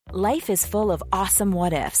Life is full of awesome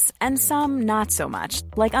what-ifs, and some not so much,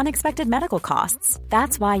 like unexpected medical costs.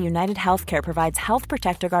 That's why United Healthcare provides Health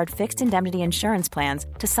Protector Guard fixed indemnity insurance plans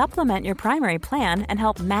to supplement your primary plan and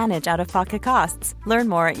help manage out-of-pocket costs. Learn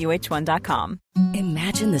more at uh1.com.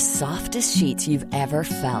 Imagine the softest sheets you've ever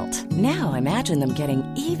felt. Now imagine them getting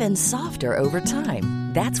even softer over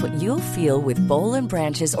time. That's what you'll feel with Boll &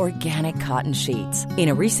 Branch's organic cotton sheets. In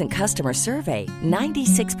a recent customer survey,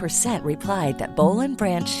 96% replied that Boll &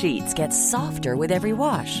 Branch sheets get softer with every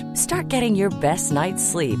wash. Start getting your best night's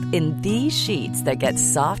sleep in these sheets that get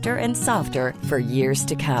softer and softer for years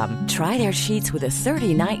to come. Try their sheets with a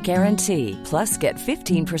 30-night guarantee. Plus, get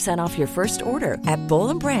 15% off your first order at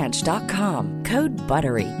bollandbranch.com. Code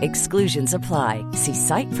BUTTERY. Exclusions apply. See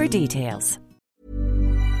site for details.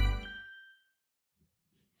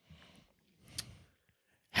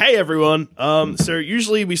 Hey everyone. So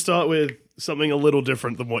usually we start with something a little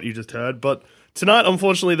different than what you just heard, but tonight,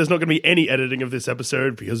 unfortunately, there's not going to be any editing of this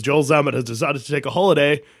episode because Joel Zammett has decided to take a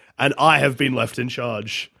holiday and I have been left in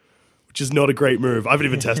charge, which is not a great move. I haven't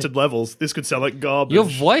even tested levels. This could sound like garbage. Your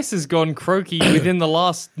voice has gone croaky within the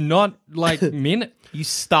last minute. You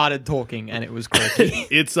started talking and it was croaky.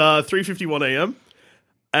 It's 3:51 a.m.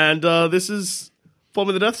 and this is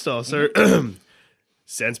Bombing the Death Star. So,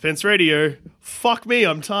 Sanspence Radio. Fuck me,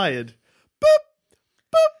 I'm tired.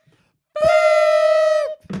 Boop, boop,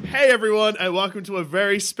 boop. Hey everyone, and welcome to a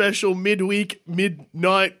very special midweek,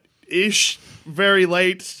 midnight-ish, very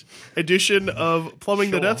late edition of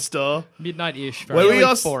Plumbing the Death Star. Midnight-ish. Where we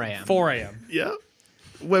ask 4 a.m. 4 a.m. Yeah.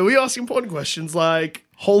 Where we ask important questions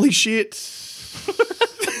holy shit.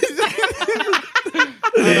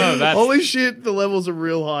 Holy shit, the levels are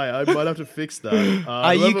real high. I might have to fix that.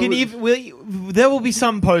 You can there will be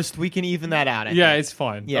some post we can even that out. Yeah, it's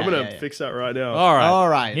fine. I'm going to fix that right now. All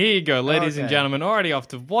right. Here you go, ladies and gentlemen. Already off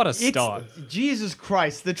to what a start. Jesus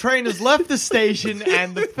Christ. The train has left the station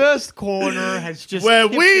and the first corner has just... Where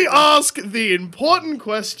we ask the important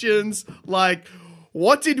questions like...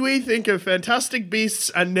 What did we think of Fantastic Beasts,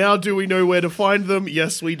 and now do we know where to find them?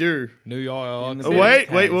 Yes, we do. New York.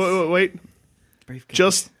 Wait.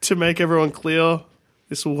 Just to make everyone clear,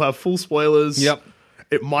 this will have full spoilers. Yep.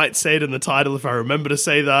 It might say it in the title if I remember to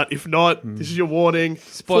say that. If not, this is your warning.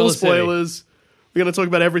 Spoiler full spoilers. We're going to talk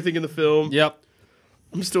about everything in the film. Yep.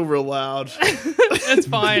 I'm still real loud. It's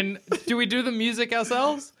fine. Do we do the music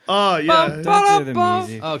ourselves? Oh, yeah. Don't do the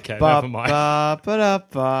music. Okay, never mind.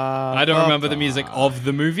 I don't remember the music of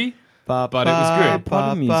the movie, but it was good.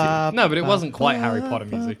 Potter music. No, but it wasn't quite Harry Potter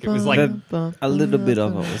music. It was like A little bit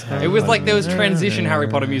of it was Harry it was Potter. like there was transition Harry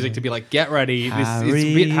Potter music to be like, get ready, this is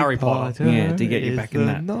a bit Harry Potter. Yeah, to get you back in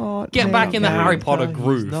that. Get back in the Harry Potter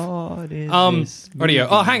groove. Radio.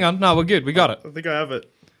 Oh, hang on. No, we're good. We got it. I think I have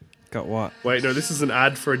it. Got what? Wait, no, this is an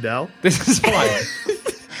ad for Adele. This is fine.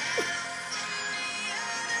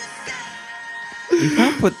 You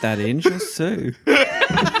can't put that in, she'll sue.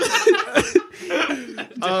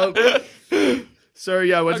 So,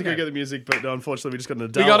 yeah, I went to go get the music, but no, unfortunately, we just got an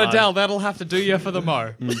Adele. We got ad. Adele. That'll have to do you for the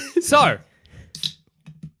mo. So,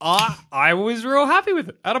 I was real happy with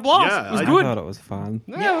it. Had a blast. Yeah, it was I good. I thought it was fun.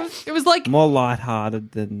 Yeah, it was like... More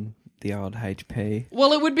lighthearted than the old HP.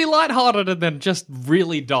 Well, it would be lighthearted and then just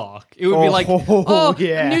really dark. It would be like,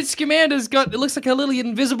 yeah. Newt Scamander's got, it looks like a little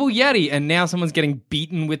invisible Yeti, and now someone's getting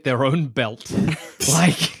beaten with their own belt.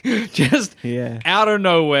 Like, just out of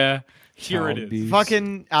nowhere, here it is.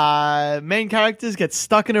 Fucking main characters get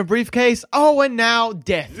stuck in a briefcase. Oh, and now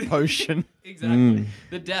death potion. Exactly.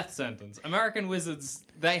 The death sentence. American wizards,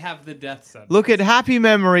 they have the death sentence. Look at happy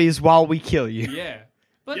memories while we kill you. Yeah.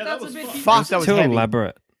 But Yeah, that's that a was bit... Fuck, that was Too heavy.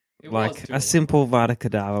 elaborate. It was Like, too a simple Vada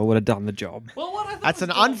Kedavra would have done the job. Well, what I thought That's was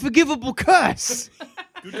an cool- unforgivable curse.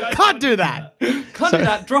 Can't do that. Can't do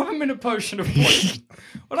that. Drop him in a potion of poison.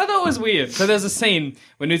 What I thought was weird. So there's a scene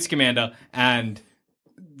where Newt Scamander and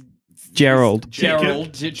Gerald.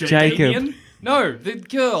 Jacob. No, the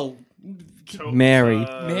girl. Mary.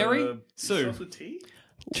 Mary? Sue. Starts with T?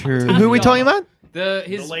 True. Who are we talking about?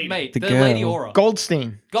 His lady. mate. The The girl. Lady Aura.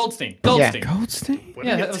 Goldstein. Goldstein. Goldstein? Where did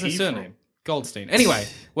Yeah, we get that was her T surname. from? Goldstein. Anyway,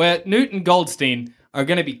 where Newt and Goldstein are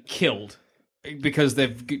going to be killed because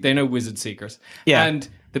they know wizard secrets. Yeah. And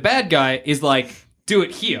the bad guy is like, do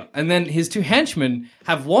it here. And then his two henchmen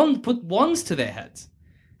have put wands to their heads.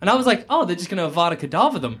 And I was like, oh, they're just going to Avada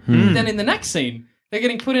Kedavra them. Then in the next scene, they're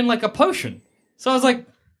getting put in like a potion. So I was like,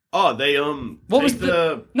 Oh, they what was take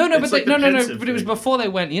the no? it's But like no. the pensive But it was thing. before they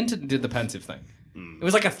went into did the pensive thing. It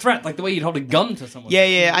was like a threat, like the way you'd hold a gun to someone.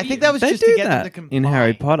 Yeah. I think that was They just do to get them that to comply. in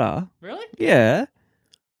Harry Potter. Really? Yeah.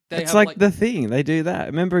 they It's have like the thing. They do that.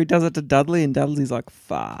 Remember, he does it to Dudley, and Dudley's like,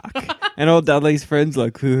 "Fuck," and all Dudley's friends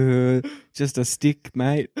like, "Just a stick,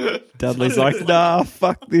 mate." Dudley's like, "Nah,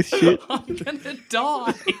 fuck this shit." I'm gonna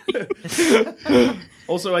die.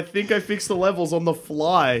 Also, I think I fixed the levels on the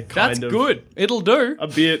fly. That's Kind of. good. It'll do. A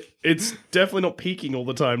bit. It's definitely not peaking all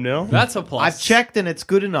the time now. That's a plus. I've checked and it's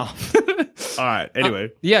good enough. All right.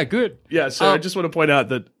 Anyway. Yeah, good. Yeah, so I just want to point out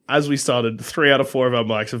that as we started, 3 out of 4 of our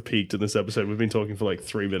mics have peaked in this episode. We've been talking for like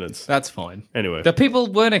 3 minutes. That's fine. Anyway. The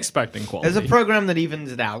people weren't expecting quality. There's a program that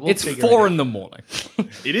evens it out. We'll It's figure 4 it in the morning.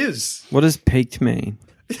 It is. What does peaked mean?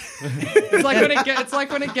 It's like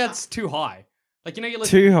when it gets too high. Like, you know, you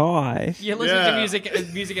listen Too high. you listen to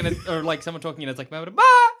Yeah. music and or like someone talking and it's like bah,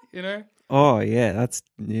 you know? Oh yeah,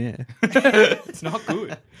 yeah. It's not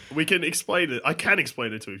good. We can explain it. I can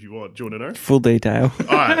explain it to you if you want. Do you want to know? Full detail.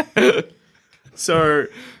 All right. So,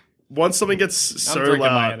 once something gets so drinking my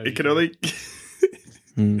loud, energy. it can only...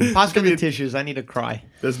 out. Pass me the tissues. I need to cry.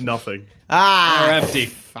 There's nothing. They're empty.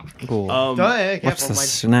 Cool. Don't What's careful, the my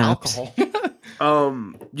snaps?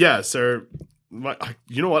 alcohol. Yeah, so...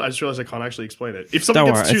 you know what? I just realized I can't actually explain it. If something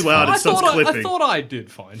Don't gets worry, too it's loud, fine. it starts I clipping. thought I did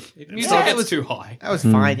fine. Music Yeah, it gets was- too high. That was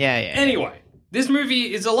fine. Yeah. Anyway, this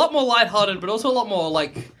movie is a lot more lighthearted, but also a lot more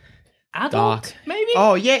like adult, Dark. maybe.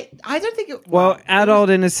 Oh yeah. I don't think it. Well, adult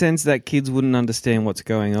in a sense that kids wouldn't understand what's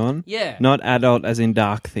going on. Yeah. Not adult as in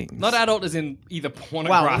dark things. Not adult as in either Well,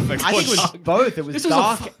 pornographic I or think it was dark. both. It was This was a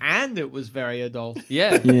dark fu- and it was very adult.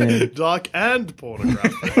 Yeah. Yeah. Dark and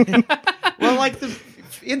pornographic. Well, like the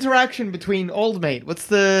interaction between old mate. What's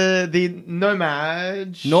the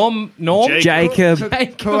nomad? Norm, Jacob.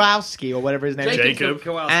 Kowalski or whatever his name is. Jacob.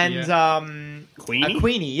 Kowalski, And yeah. Queenie?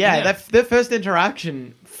 Queenie. Yeah, Yeah. their first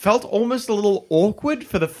interaction felt almost a little awkward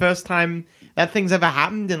for the first time that thing's ever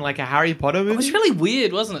happened in like a Harry Potter It movie. was really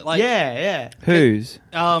weird, wasn't it? Like, yeah. Whose?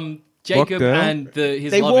 Jacob girl? and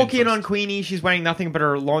his They love walk in interest. on Queenie. She's wearing nothing but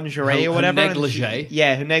her lingerie Her- or her whatever. and negligee.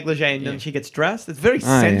 her negligee, and then she gets dressed. It's a very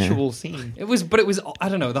yeah. sensual scene. It was, I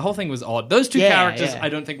don't know. The whole thing was odd. Those two Yeah, characters, yeah. I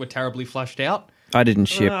don't think were terribly fleshed out. I didn't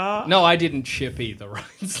ship. No, I didn't ship either.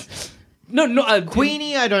 Right? no.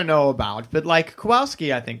 Queenie, I don't know about, but like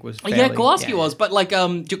Kowalski, I think was. Yeah, Fairly, Kowalski was, but like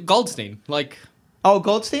Goldstein, like Oh,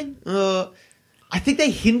 Goldstein. I think they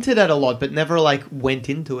hinted at a lot, but never like went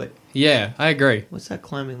into it. yeah, I agree. What's that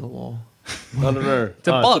climbing the wall? I don't know. It's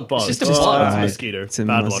a bug. It's just a bug. It's Right. a mosquito. It's a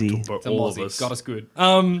Bad muzzy. luck for It's a all of mozzie. us. Got us good.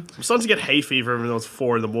 I'm starting to get hay fever even though it's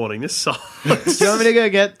 4 in the morning. This sucks. Do you want me to go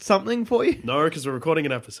get something for you? No, because we're recording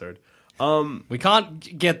an episode. We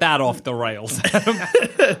can't get that off the rails.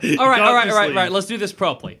 all right. Let's do this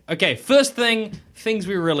properly. Okay, first thing, things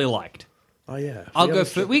we really liked. Oh, yeah. I'll go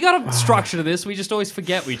first. We got a structure to this. We just always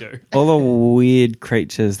forget we do. All the weird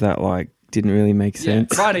creatures that like didn't really make Yeah.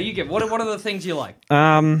 sense. Ryder, you give. What are the things you like?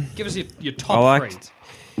 Give us your top I liked-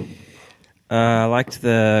 three. I liked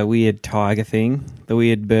the weird tiger thing, the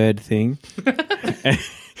weird bird thing,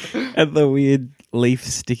 and the weird leaf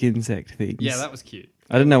stick insect things. Yeah, that was cute.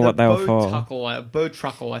 I don't know what they were for.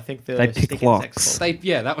 Bowtruckle, I think They pick stick locks. insect's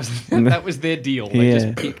called. That was their deal. They Yeah.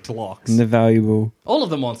 just picked locks. And they're valuable. All of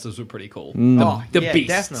the monsters were pretty cool. Oh, The yeah, beasts,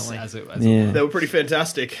 definitely. as it Yeah. They were pretty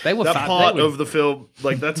fantastic. They were that fat- part they were- of the film,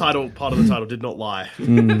 like that part of the title did not lie.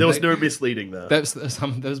 There was no misleading there. Those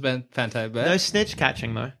been fantastic. No snitch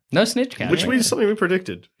catching though. No snitch cat. Which was something we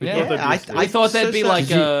predicted. We Yeah. thought they'd be Yeah, asleep. I thought there'd be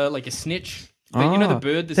so like a snitch. You know the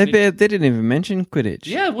bird. The they, snitch? they didn't even mention Quidditch.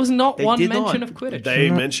 Yeah, it was not They one did mention not. of Quidditch. They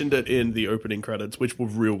mentioned it in the opening credits, which were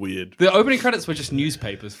real weird. The opening credits were just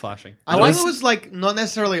newspapers flashing. I like it was like not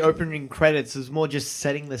necessarily opening credits. It was more just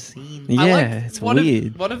setting the scene. Yeah, I liked it's one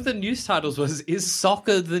weird. One of the news titles was "Is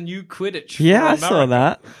soccer the new Quidditch?" for Yeah, I saw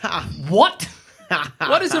America?" that. What?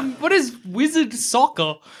 what is wizard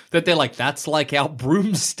soccer that they're like? That's like our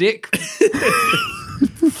broomstick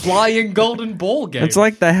flying golden ball game. It's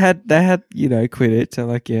like they had Quidditch. So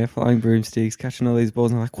like flying broomsticks, catching all these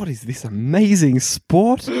balls, and they're like, what is this amazing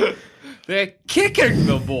sport? they're kicking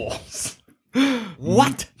the balls.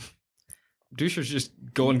 What? Douche was just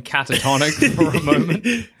going catatonic for a moment.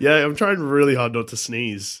 Yeah, I'm trying really hard not to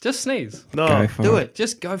sneeze. Just sneeze. No, Go for Do it.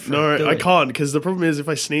 Just go for no, it. I can't because the problem is if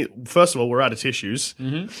I sneeze. First of all, we're out of tissues.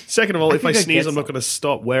 Second of all, if I think I sneeze, get I'm not going to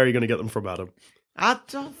stop. Where are you going to get them from, Adam? I'll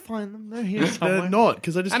find them. They're here somewhere. They're not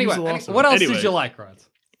because I just Anyway, used the last one. what else Anyway, did you like, Rod?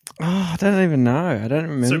 Oh, I don't even know. I don't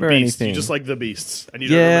So remember beasts, anything. you just like the beasts, and you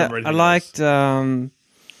don't yeah, remember I anything. liked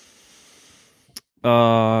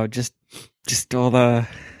just all the.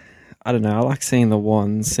 I don't know. I like seeing their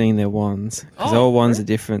wands because Oh, all wands are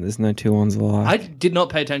different. There's no two wands alike. I did not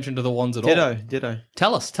pay attention to the wands at all. Ditto.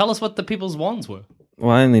 Tell us what the people's wands were. Well,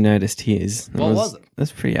 I only noticed his. What was it? It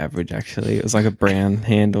was pretty average, actually. It was like a brown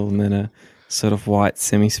handle and then a sort of white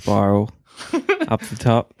semi-spiral up the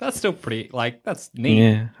top. That's still pretty, like, that's neat.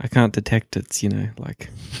 Yeah, I can't detect it's, like,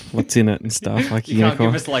 what's in it and stuff. Like You can't unicorn.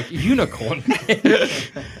 give us, like, unicorn.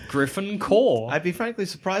 Griffin core. I'd be frankly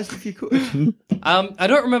surprised if you could. I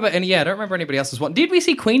don't remember anybody else's wand. Did we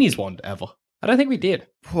see Queenie's wand ever? I don't think we did.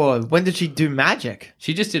 Whoa, when did she do magic?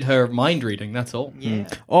 She just did her mind reading, that's all. Yeah.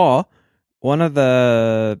 Or one of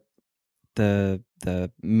the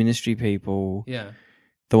ministry people, Yeah.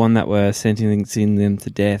 the one that were sentencing them to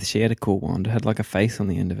death, she had a cool wand. It had like a face on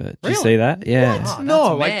the end of it. Did you Really? see that? Yeah. What? Oh,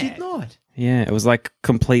 No, that's I mad. did not. Yeah, it was like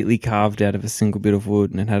completely carved out of a single bit of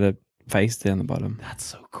wood and it had a face down the bottom. That's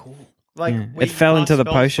so cool. Like Yeah. where It you fell cast into the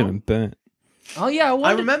spells potion from? and burnt. Oh, yeah. I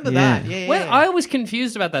wondered- remember Yeah. that. Yeah, Well, yeah. I was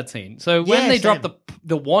confused about that scene. So when Yeah, they same. dropped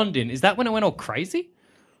the wand in, is that when it went all crazy?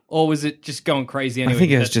 Or was it just going crazy anyway? I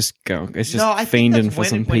think it was That- just going. It's just No, I think fiending that's for when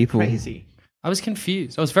some it went people. Crazy. I was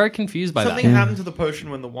confused. I was very confused by Something that. happened to the potion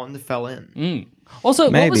when the wand fell in. Also,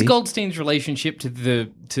 what was Maybe. Goldstein's relationship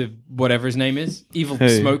to whatever his name is? Evil Who?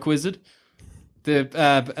 smoke wizard? The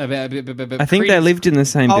I think they lived in the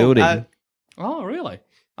same building. Oh, really?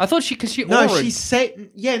 I thought because she No, auraed- she said.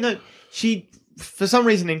 Yeah, no, she for some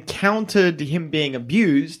reason encountered him being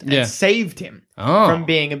abused and Yeah. saved him Oh. from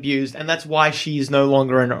being abused, and that's why she's no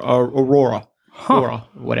longer an Aurora. Aura,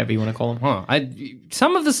 whatever you want to call him. Huh.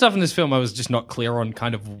 Some of the stuff in this film I was just not clear on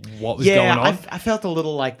kind of what was Yeah, going on. I felt a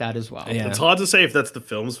little like that as well. Yeah. It's hard to say if that's the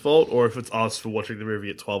film's fault or if it's us for watching the movie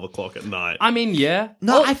at 12 o'clock at night. I mean, yeah.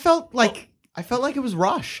 No, Oh, I felt like it was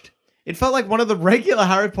rushed. It felt like one of the regular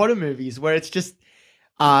Harry Potter movies where it's just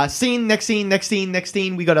scene, next scene, next scene, next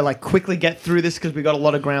scene. We got to like quickly get through this because we got a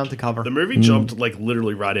lot of ground to cover. The movie jumped like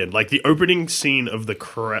literally right in. Like the opening scene of the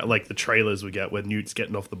the trailers we get where Newt's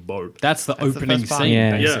getting off the boat. that's the opening first part. scene,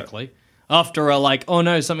 Yeah. basically. After oh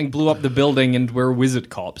no, something blew up the building and we're wizard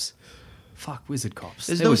cops. Fuck, wizard cops.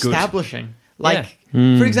 There's They no were good. establishing. Like,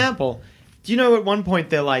 for example, do you know at one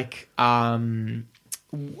point they're like,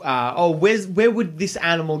 where would this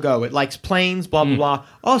animal go? It likes planes, blah, blah, blah.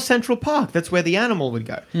 Oh, Central Park. That's where the animal would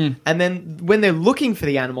go. And then when they're looking for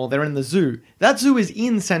the animal, they're in the zoo. That zoo is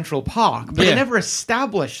in Central Park, but Yeah. they never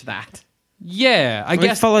established that. Yeah, I We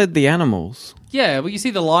guess. followed the animals. Yeah, well, you see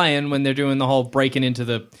the lion when they're doing the whole breaking into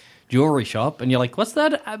the jewelry shop, and you're like, "What's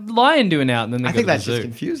that lion doing out?" And then they I go think to that's the just zoo.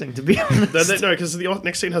 confusing, to be honest. No, because the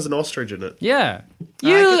next scene has an ostrich in it. Yeah,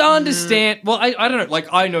 you understand. Well, I don't know. Like,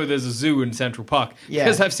 I know there's a zoo in Central Park Yeah.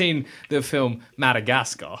 because I've seen the film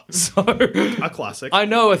Madagascar, so A classic. I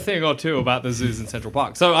know a thing or two about the zoos in Central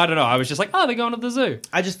Park. So I don't know. I was just like, "Oh, they're going to the zoo."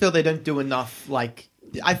 I just feel they don't do enough. Like,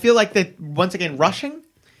 I feel like they're once again rushing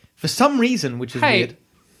for some reason, which is Hey, weird.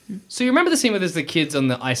 so you remember the scene where there's the kids on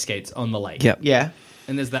the ice skates on the lake? Yep. Yeah.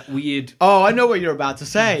 And there's that weird. Oh, I know what you're about to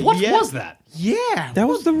say. What Yeah. was that? Yeah. That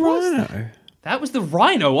was the rhino. That was the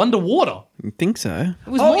rhino underwater. I think so. It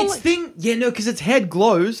was Oh, more its like- thing. Yeah, no, because its head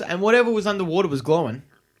glows, and whatever was underwater was glowing.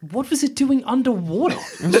 What was it doing underwater?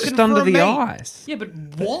 It was just under for a the mate. ice. Yeah, but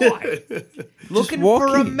why? Looking for a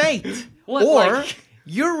walking. mate. What, or like-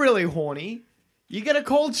 you're really horny. You get a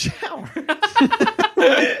cold shower.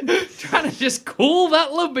 Trying to just cool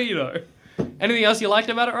that libido. Anything else you liked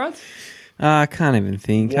about it, Ryan? I can't even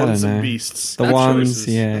think. I Wands don't know. and beasts. The That's ones, choices.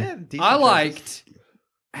 yeah. Decent I choices. liked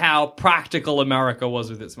how practical America was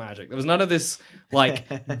with its magic. There was none of this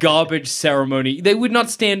like garbage ceremony. They would not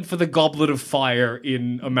stand for the goblet of fire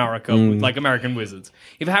in America, like American wizards.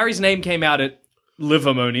 If Harry's name came out at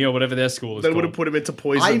Livermony or whatever their school is They called, would have put him into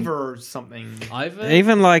poison. Ivor or something. Ivor?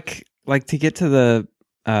 Even like to get to the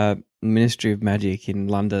Ministry of Magic in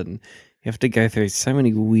London, you have to go through so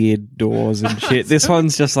many weird doors and shit. This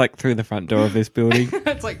one's just like through the front door of this building.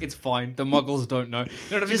 It's like, it's fine. The muggles don't know. You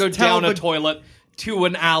don't have to Just go tell down a the- toilet to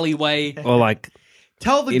an alleyway. Or like,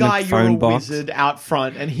 Tell the In a guy you're a phone box. wizard out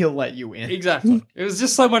front, and he'll let you in. Exactly. It was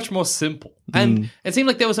just so much more simple. And it seemed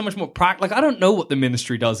like there was so much more practical. Like, I don't know what the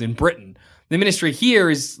ministry does in Britain. The ministry here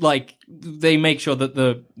is like, they make sure that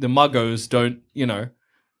the muggos don't,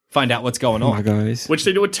 find out what's going on. muggos. Which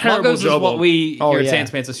they do a terrible Muggos is job what of. we Oh, here at yeah.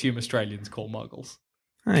 Sans Pants Assume Australians call muggles.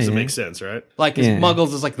 Oh, Does it yeah. make sense, right? Like, 'cause Yeah.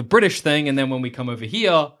 muggles is like the British thing, and then when we come over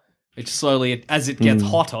here, it slowly, as it gets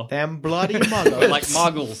hotter, Them bloody we're muggos. like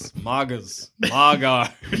muggles, muggos,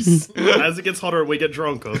 muggos, As it gets hotter, we get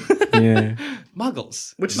drunker. Yeah.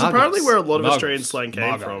 muggles. Which is Muggles, apparently where a lot of muggles, Australian slang came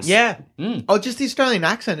muggos. from. Yeah. Oh, just the Australian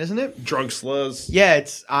accent, isn't it? Drunk slurs. Yeah,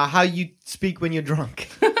 it's how you speak when you're drunk.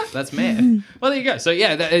 That's mad. Well, there you go. So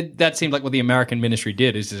yeah, that seemed like what the American ministry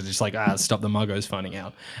did is just like stop the muggos finding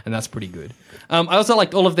out, and that's pretty good. I also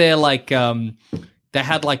liked all of their like they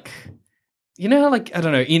had like you know, like, I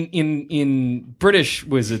don't know, in British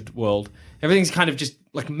wizard world, everything's kind of just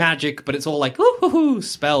like magic, but it's all like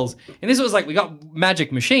spells. And this was like, we got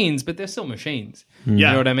magic machines, but they're still machines. Yeah. You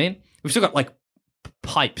know what I mean? We've still got like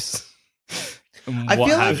pipes. I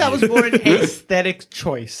feel like that was more an aesthetic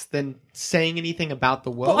choice than saying anything about the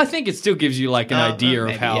world. Well, I think it still gives you like an idea of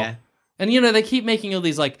maybe, how. yeah. And you know, they keep making all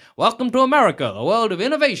these like, welcome to America, the world of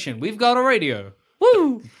innovation. We've got a radio.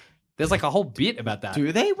 Woo! There's like a whole bit about that.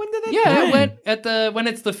 Do they? When do they? Yeah, when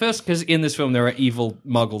it's the first, because in this film there are evil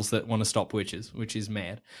muggles that want to stop witches, which is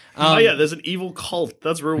mad. There's an evil cult.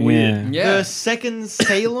 That's real weird. Yeah. The second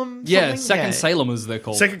Salem. Yeah, something? Second Salem as they're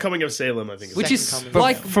called. Second Coming of Salem, I think. Which is Second But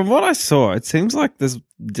like from what I saw, it seems like there's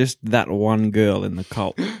just that one girl in the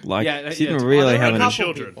cult. Like, she didn't really have There are a any. couple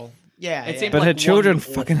children. people. Yeah, It yeah. seemed But like her children one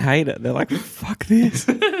fucking hate it. They're like, fuck this.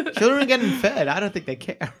 Children are getting fed. I don't think they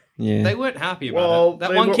care. Yeah. They weren't happy about Well, it. That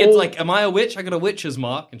they one were kid's all- like, "Am I a witch? I got a witch's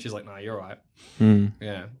mark," and she's like, "Nah, you're right."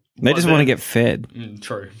 Yeah, They just then- want to get fed.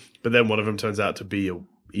 true. But then one of them turns out to be a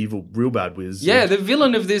evil, real bad whiz. Yeah, the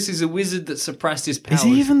villain of this is a wizard that suppressed his powers. Is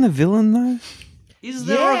he even the villain, though? Is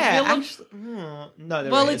there a villain? actually, no.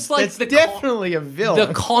 There Well, is. it's like It's the definitely a villain.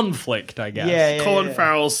 The conflict, I guess. yeah. Colin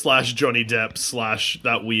Farrell / Johnny Depp /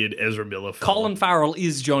 that weird Ezra Miller film. Colin Farrell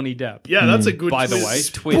is Johnny Depp. Yeah, that's a good By the way,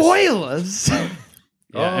 twist. twist. Spoilers.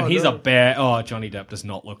 Yeah, and he's a bear. Oh, Johnny Depp does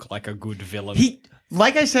not look like a good villain. He,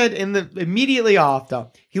 like I said in the immediately after,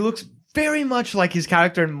 he looks very much like his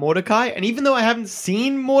character in Mordecai. And even though I haven't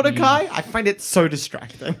seen Mordecai, I find it so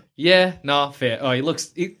distracting. Yeah, nah, fair. Oh, he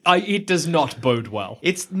looks. It does not bode well.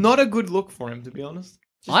 It's not a good look for him, to be honest.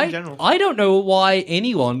 Just in general. I don't know why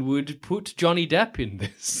anyone would put Johnny Depp in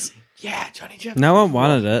this. Yeah, Johnny Depp. No one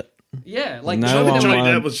wanted it. Yeah, like No Johnny one Depp. Johnny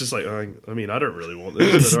wanted- Depp was just like, I mean, I don't really want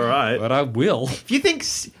this, but all right. But I will. If you think,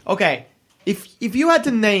 okay, if you had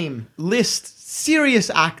to list serious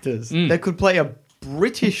actors that could play a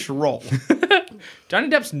British role, Johnny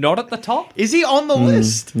Depp's not at the top. is he on the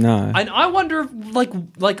list? No. And I wonder,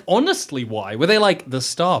 like honestly, why? Were they like the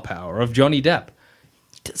star power of Johnny Depp?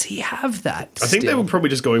 Does he have that? I think they still? were probably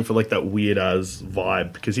just going for like that weird ass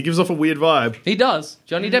vibe because he gives off a weird vibe. He does.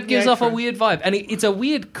 Johnny Depp gives yeah, off a true. weird vibe, and it's a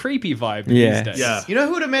weird, creepy vibe Yeah. these days. Yeah. You know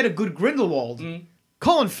who would have made a good Grindelwald?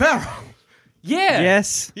 Colin Farrell. Yeah.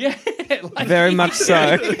 Yes. Yeah. Like, Very much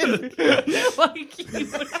so. like,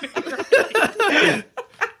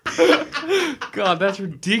 God, that's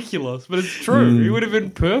ridiculous, but it's true. He would have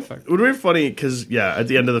been perfect. It would have been funny because, yeah, at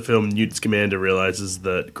the end of the film, Newt Scamander realizes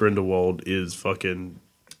that Grindelwald is fucking.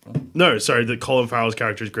 No, sorry, that Colin Farrell's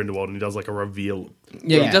character is Grindelwald and he does like a reveal.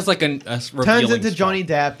 Yeah, Yeah. he does like a Turns revealing into spell. Johnny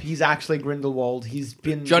Depp. He's actually Grindelwald. He's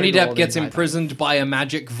been Johnny Grindelwald Depp gets the entire imprisoned by a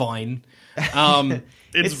magic vine.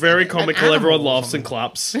 It's very an comical. animal Everyone or laughs and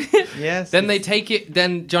claps. time. Yes. Then they take it.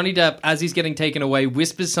 Then Johnny Depp, as he's getting taken away,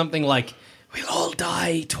 whispers something like, "We'll all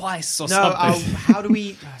die twice" or something. how do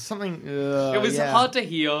we something? It was yeah. hard to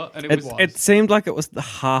hear, and it was It seemed like it was the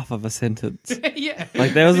half of a sentence. yeah.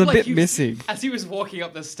 Like, there was It a seemed bit he was- missing. As he was walking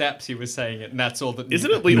up the steps, he was saying it, and that's all that.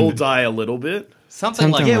 Isn't it we all die a little bit?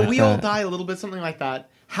 something like Something Yeah, that? like we all that. die a little bit, something like that.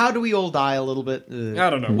 How do we all die a little bit? I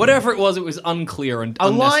don't know. Whatever it was unclear and A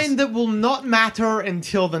line unnecessary. that will not matter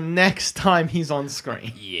until the next time he's on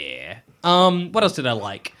screen. Yeah. What else did I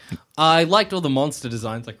like? I liked all the monster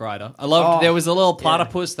designs, like Ryder. I loved. There was a little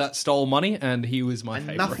platypus that stole money, and he was my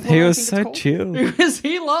favorite. Enough- He I was think so it's called. chill.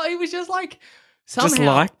 He was just like somehow Just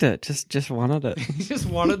liked it. Just wanted it. he just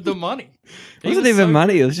wanted the money. It wasn't even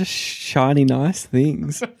money. It was just shiny, nice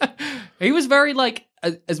things. He was very like,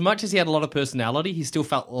 as much as he had a lot of personality, he still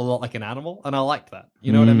felt a lot like an animal, and I liked that.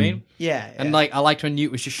 You know what I mean? Yeah, And like, I liked when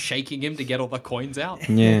Newt was just shaking him to get all the coins out.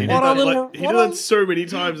 Yeah. He did What a that, little- like, he what did a- that so many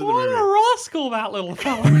times in the What movie. a rascal that little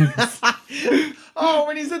fella! Oh,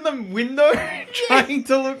 when he's in the window trying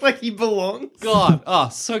to look like he belongs. God,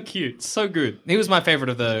 so cute, so good. He was my favorite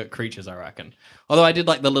of the creatures, I reckon. Although I did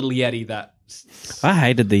like the little yeti that. I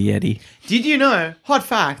hated the Yeti. Did you know, hot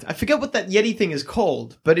fact, I forget what that Yeti thing is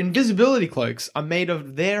called, but invisibility cloaks are made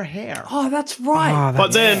of their hair. Oh, that's right. Oh,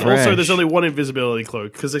 But that's then also fresh. there's only one invisibility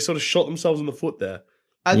cloak because they sort of shot themselves in the foot there.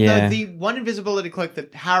 Yeah. No, the one invisibility cloak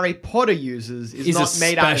that Harry Potter uses is Is a not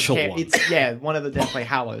made out of special hair. one. It's one of the Deathly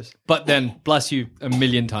Hallows. But then, bless you a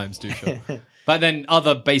million times, Dusha. But then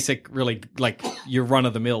other basic, really, like, your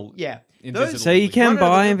run-of-the-mill. Yeah. Invisible. So you can One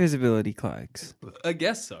buy of the- invisibility cloaks. I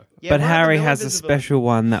guess so. Yeah, But one of the Harry no has a invisibility- special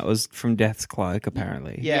one that was from Death's Cloak,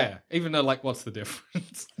 apparently. Yeah. Even though, like, what's the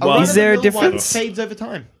difference? A Well, is there a run-of-the-mill one difference? fades over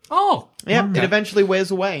time. Oh. Yeah, okay. it eventually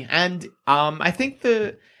wears away. And I think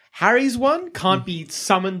the Harry's one can't be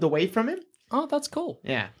summoned away from him. Oh, that's cool.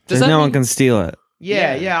 Yeah. Does So that no one mean- can steal it.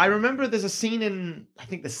 Yeah. I remember there's a scene in, I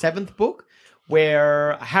think, the 7th book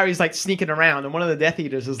where Harry's like sneaking around, and one of the Death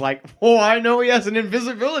Eaters is like, "Oh, I know he has an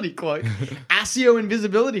invisibility cloak, Accio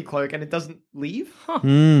invisibility cloak," and it doesn't leave.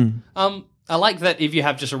 I like that if you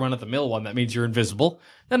have just a run-of-the-mill one, that means you're invisible.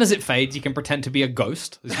 Then as it fades, you can pretend to be a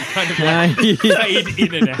ghost. As you kind of like fade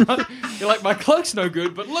in and out. You're like, my cloak's no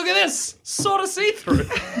good, but look at this! Sort of see-through.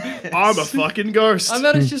 I'm a fucking ghost. And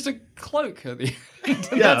then it's just a cloak at the end.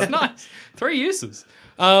 That's nice. 3 uses.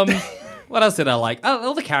 What else did I like?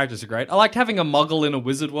 All the characters are great. I liked having a muggle in a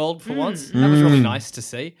wizard world for once. That was really nice to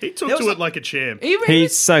see. He took to it like a champ.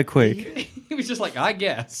 He's so quick. He was just like, I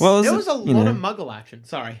guess. Well, There was a lot of Muggle action.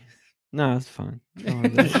 Sorry. No, it's fine.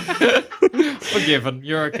 Forgiven.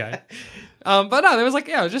 You're okay. But no, there was like,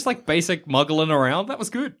 it was just like basic muggling around. That was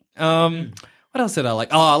good. What else did I like?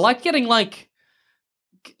 Oh, I like getting like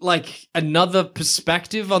another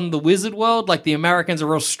perspective on the wizard world. Like the Americans are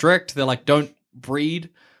real strict. They're like, don't breed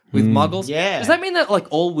with muggles. Yeah. Does that mean that like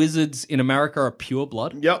all wizards in America are pure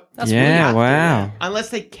blood? Yep. That's yeah, really wow. Unless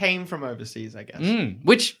they came from overseas, I guess.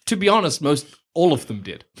 Which, to be honest, all of them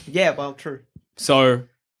did. Yeah, well, true. So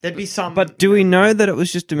There'd be some. But do we know that it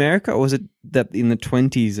was just America, or was it that in the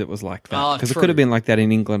 20s it was like that? Ah, Because it true. could have been like that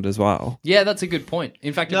in England as well. yeah, that's a good point.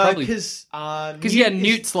 In fact, it no, probably because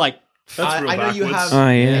Newt's like That's real I know you backwards.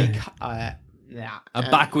 have. Oh, yeah. a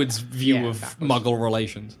backwards view yeah, of backwards. Muggle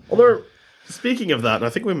relations. Although, speaking of that, and I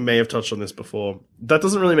think we may have touched on this before, that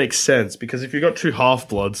doesn't really make sense because if you've got 2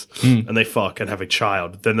 half-bloods and they fuck and have a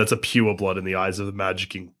child, then that's a pure blood in the eyes of the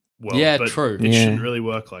magicking world. Yeah, but true. It Yeah. shouldn't really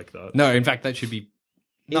work like that. No, in fact, that should be.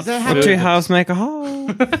 Is there Or 2 halves make a whole.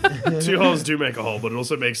 2 halves do make a hole, but it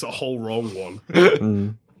also makes a whole wrong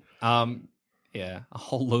one. Yeah, a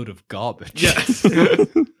whole load of garbage. Yeah.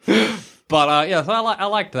 But yeah, so I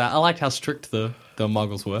liked that. I liked how strict the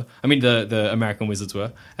Muggles were. I mean, the American wizards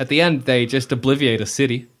were. At the end, they just obliviate a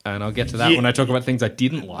city, and I'll get to that when I talk about things I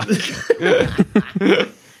didn't like.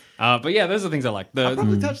 But yeah, those are things I like. I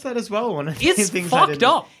probably touched that as well. When It's things fucked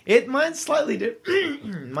up. Mine's slightly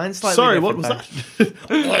different. Mine's slightly. Sorry, what different, was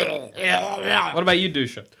though. that? What about you,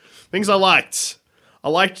 Dusha? Things I liked. I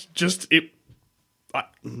liked just it.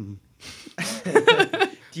 Do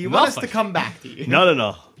you want us to Nothing. come back to you?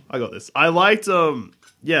 No. I got this. I liked I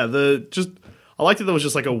liked that there was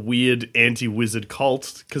just like a weird anti-wizard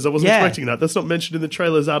cult because I wasn't Yeah. expecting that. That's not mentioned in the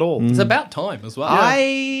trailers at all. It's about time as well.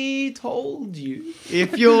 I told you,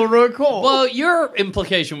 if you'll recall. Well, your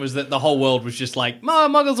implication was that the whole world was just like,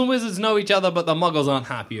 Muggles and wizards know each other, but the Muggles aren't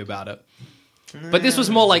happy about it. But this was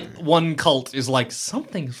more like one cult is like,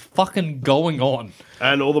 something's fucking going on.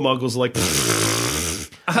 And all the Muggles are like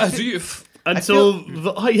As if. until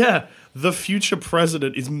the future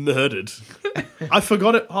president is murdered. I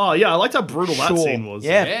forgot it. Oh yeah, I liked how brutal that scene was.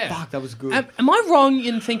 Yeah, Yeah. fuck, that was good. Am I wrong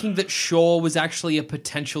in thinking that Shaw was actually a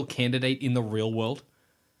potential candidate in the real world?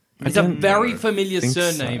 It's a very familiar think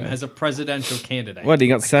surname so. as a presidential candidate. What, he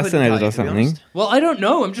got Couldn't assassinated tell or you, to be something? honest. Well, I don't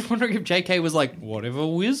know. I'm just wondering if JK was like, what if a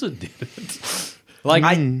wizard did it? Like,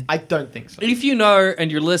 I don't think so. if you know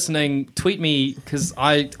and you're listening, tweet me, because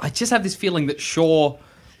I just have this feeling that Shaw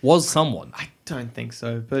was someone. I don't think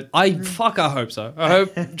so, but I hope so. I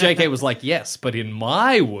hope JK was like, yes, but in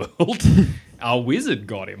my world, our wizard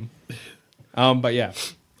got him. But yeah.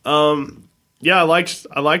 Yeah, I liked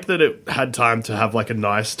that it had time to have like a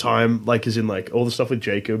nice time, like as in like all the stuff with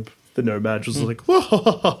Jacob, the nomad was like,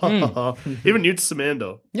 even Newt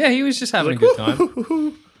Scamander. Yeah, he was just having a good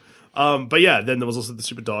time. But yeah, then there was also the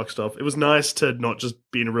super dark stuff. It was nice to not just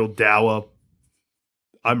be in a real dour.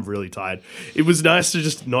 I'm really tired. It was nice to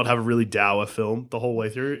just not have a really dour film the whole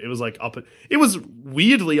way through. It was like it was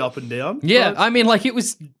weirdly up and down. Yeah, but I mean, like, it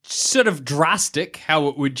was sort of drastic how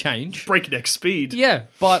it would change. breakneck speed. Yeah,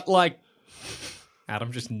 but like,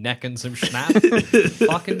 Adam just necking some schnapp.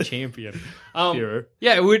 Fucking champion. Hero.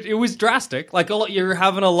 Yeah, it was drastic. Like, you're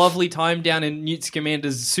having a lovely time down in Newt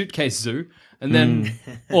Scamander's suitcase zoo, and then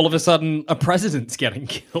all of a sudden a president's getting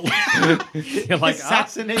killed. You're like,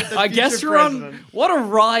 Assassinate the I guess future you're on. president. What a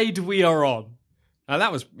ride we are on.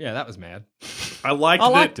 That was mad. I liked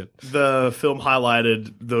liked that it. the film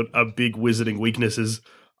highlighted a big wizarding weakness is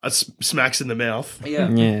smacks in the mouth. Yeah.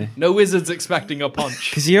 Yeah. No wizards expecting a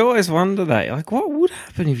punch. Because you always wonder that. You're like, what would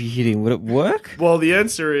happen if you hit him? Would it work? Well, the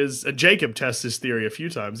answer is Jacob tests this theory a few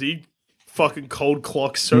times. He fucking cold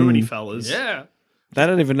clocks so many fellas. Yeah. They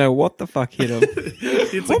don't even know what the fuck hit him.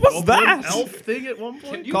 It's What a was goblin that? elf thing at one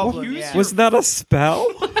point. Goblin, yeah. Was that a spell?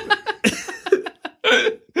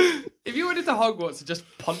 If you went into Hogwarts and just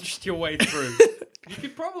punched your way through, you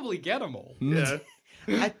could probably get them all. Yeah.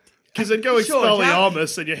 Because they'd go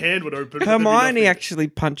Expelliarmus and your hand would open. but there'd be Hermione nothing. actually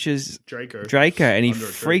punches Draco. and he Under a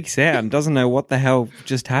tree. freaks out and doesn't know what the hell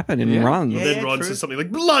just happened and runs. And then Yeah, Ron true. says something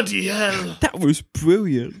like, bloody hell. That was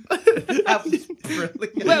brilliant. That was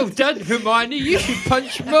brilliant. Well done, Hermione. You should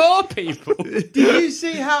punch more people. Did you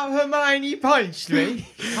see how Hermione punched me?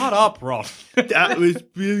 Shut up, Ron. That was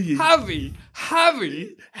brilliant. Heavy.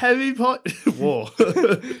 Heavy pot. Whoa.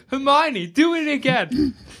 Hermione, do it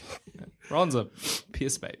again. Ron's a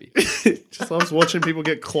piss baby. Just loves watching people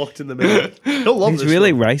get clocked in the middle. He'll love He's this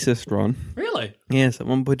really stuff. racist, Ron. Really? Yeah,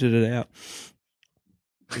 someone pointed it out.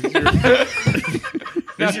 Who's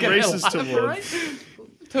he racist towards?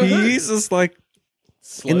 He uses like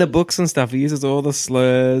in the books and stuff. He uses all the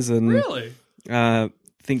slurs and Really?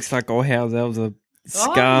 thinks like house elves are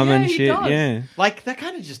Oh, scum yeah, and he shit. does. Yeah. Like, that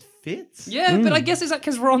kind of just fits. Yeah, but I guess is that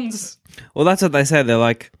because Ron's... Well, that's what they say. They're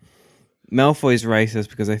like Malfoy's racist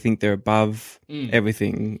because they think they're above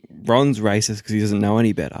everything. Ron's racist because he doesn't know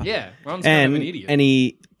any better. Yeah, Ron's kind of an idiot. And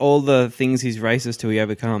he all the things he's racist to, he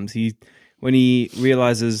overcomes. When he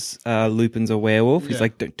realizes Lupin's a werewolf, he's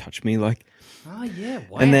like, "Don't touch me!" Like, Oh, yeah,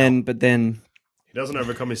 wow. but then, He doesn't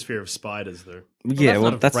overcome his fear of spiders, though. that's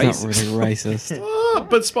not racist. really racist. Oh,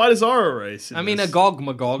 but spiders are a race. I mean, Agog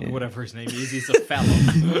Magog, whatever his name is a fella.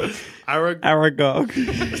 Aragog.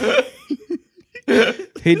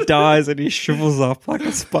 He dies and he shrivels up like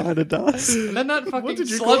a spider does. And then that fucking did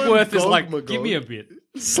you call him? Slugworth is Gog like, Magog? give me a bit.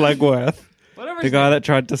 Slugworth, Whatever the his guy name that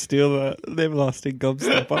tried to steal the everlasting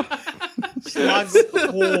gobstopper.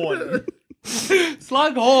 Slughorn.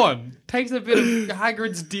 Slughorn takes a bit of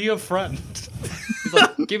Hagrid's dear friend. He's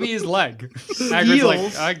like, give me his leg. Hagrid's like,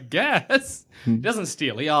 Steals? I guess. He doesn't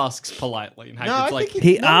steal. He asks politely. And Hagrid's I like, think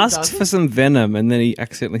He No, asks doesn't. for some venom and then he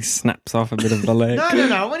accidentally snaps off a bit of the leg.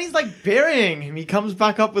 No. When he's like burying him, he comes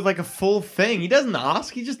back up with like a full thing. He doesn't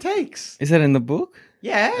ask, he just takes. Is that in the book?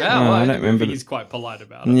 Yeah. yeah, Oh, well, I in don't the remember movie, the- he's quite polite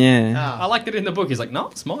about it. Yeah. I liked it in the book. He's like, no,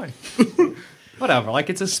 it's mine. Whatever. Like,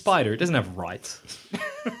 it's a spider. It doesn't have rights.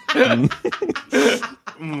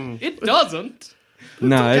 It doesn't.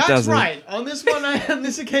 No, it That's doesn't. right. On this one, on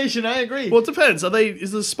this occasion, I agree. Well, it depends.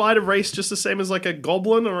 Is the spider race just the same as like a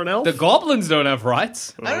goblin or an elf? The goblins don't have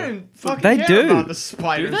rights. I don't fucking They care do. about the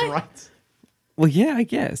spiders' Do they? rights. Well, yeah, I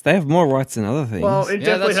guess. They have more rights than other things. Well, in Yeah,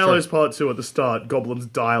 Deathly that's Hallows true. Part 2 at the start, goblins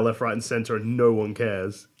die left, right, and center, and no one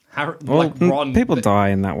cares. Well, Ron. people die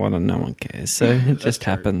in that one and no one cares, so it just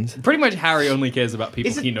happens. Pretty much Harry only cares about people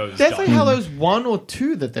Is it he knows. Deathly die. Hallows 1 or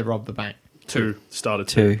 2 that they robbed the bank? 2 started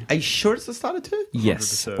 2. 2. Are you sure it's the start of 2?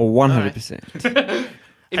 Yes, 100%. or 100%. If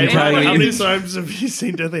Hey, anyone- how you- many times have you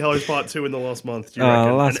seen Deathly Hallows Part 2 in the last month? Do you Uh,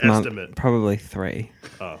 reckon? last An month, estimate. probably 3.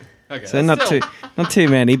 Okay, So that's still- not too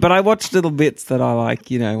many. But I watched little bits that I like,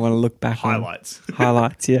 want to look back Highlights. on.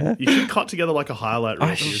 Highlights, yeah. You should cut together like a highlight reel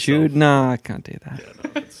I for yourself. should. No, I can't do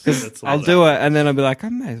that. That's a lot I'll of do it, and then I'll be like, I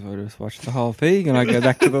may as well just watch the whole thing, and I go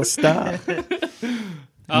back to the start.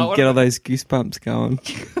 what Get all those goosebumps going.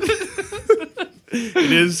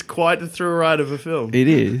 It is quite the thrill ride of a film. It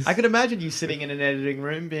is. I could imagine you sitting in an editing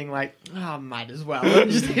room being like, might as well.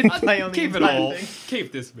 And just hit play on the Keep it entire all. thing.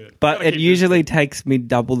 Keep this bit. But Gotta it keep this usually takes me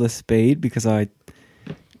double the speed because I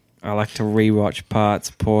like to rewatch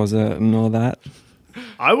parts, pause it, and all that.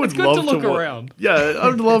 I would It's good love to look wa- around. Yeah, I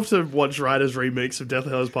would love to watch Ryder's remix of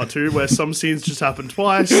Deathly Hallows Part 2, where some scenes just happen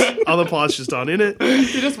twice, other parts just aren't in it.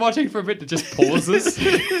 You're just watching for a bit that just pauses.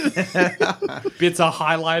 Bits are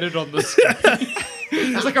highlighted on the screen.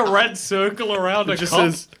 There's like a red circle around a It just cup.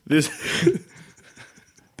 says this.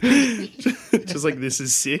 Just like this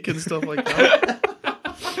is sick and stuff like that.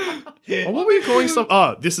 Oh, what were you calling stuff?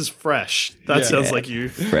 Oh, this is fresh. That sounds like you.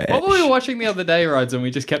 Fresh. What were we watching the other day, Rides, and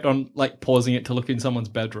we just kept on like pausing it to look in someone's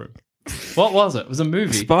bedroom? What was it? It was a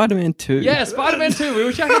movie. Spider-Man 2. Yeah, Spider-Man 2. We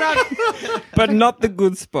were checking out. But not the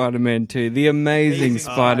good Spider-Man 2. The amazing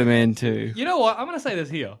Spider-Man 2. You know what? I'm going to say this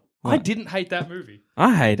here. I didn't hate that movie.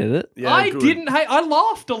 I hated it. Yeah, I good. didn't hate. I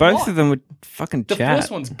laughed a lot. Both of them were fucking The chat.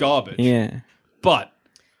 first one's garbage. Yeah. But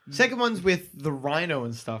Second one's with the rhino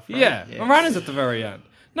and stuff, right? yeah, and Ryder's at the very end.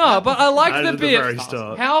 No, but I like And the at the bit. very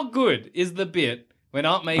start. How good is the bit when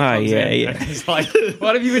Aunt May Oh, comes yeah, in yeah. and he's like,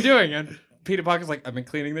 "What have you been doing?" And Peter Parker's like, "I've been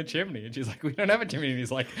cleaning the chimney," and she's like, "We don't have a chimney." And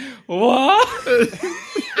he's like, "What?"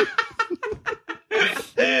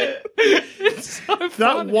 It's so That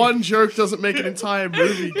funny. one joke doesn't make an entire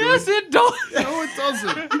movie good. Yes, it does. No, it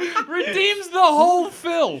doesn't. Redeems the whole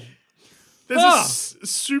film. There's Ah. a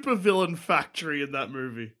super villain factory in that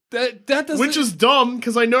movie. That doesn't. Which is dumb,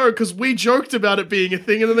 because I know, because we joked about it being a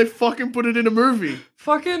thing, and then they fucking put it in a movie.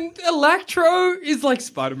 Fucking Electro is like,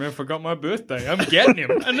 Spider-Man forgot my birthday. I'm getting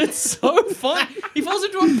him. And it's so fun. He falls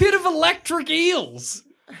into a pit of electric eels.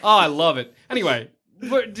 Oh, I love it. Anyway,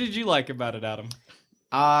 What did you like about it, Adam?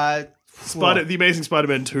 The Amazing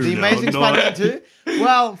Spider-Man 2. The now, Amazing not- Spider-Man 2?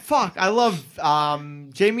 Well, fuck. I love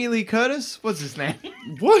Jamie Lee Curtis. What's his name?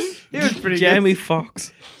 What? He was pretty Jamie good.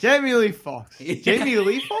 Foxx. Jamie Lee Foxx. Jamie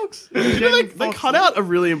Lee Foxx? They cut out a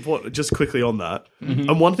really important, just quickly on that.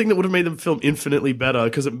 And one thing that would have made them film infinitely better,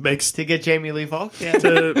 because it makes To get Jamie Lee Foxx? Yeah.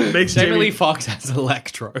 makes Jamie Lee Jamie, Foxx as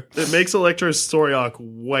Electro. it makes Electro's story arc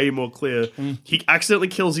way more clear. He accidentally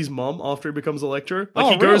kills his mom after he becomes Electro.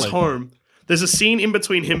 Like, he goes really? home. There's a scene in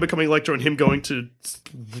between him becoming Electro and him going to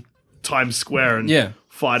Times Square and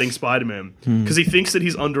fighting Spider-Man. Because he thinks that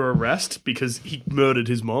he's under arrest because he murdered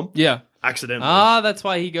his mom Yeah. accidentally. That's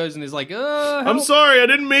why he goes and is like, I'm help. sorry, I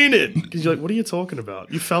didn't mean it. Because you're like, what are you talking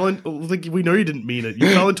about? You fell in. Like, we know you didn't mean it. You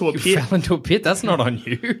fell into a You pit. fell into a pit. That's not on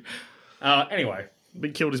you. Anyway. He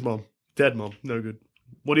killed his mom. Dead mom. No good.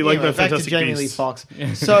 What do you like Anyway, about back to Fantastic Jamie Lee Beasts? Foxx.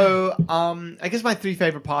 So, I guess my three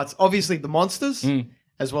favorite parts, obviously the monsters,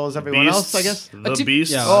 as well as everyone else, I guess. The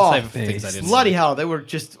Beast. Yeah, Oh, I'll save it for things I didn't Bloody say. hell, they were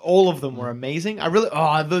just, all of them were amazing. I really,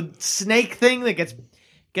 the snake thing that gets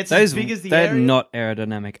Those, as big as the they're area. not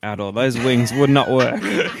aerodynamic at all. Those wings would not work.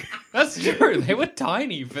 That's true. They were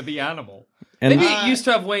tiny for the animal. And Maybe it used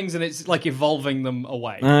to have wings and it's like evolving them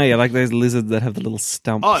away. oh yeah, like those lizards that have the little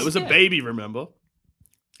stumps. Oh, it was a baby, remember?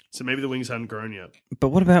 So maybe the wings hadn't grown yet. But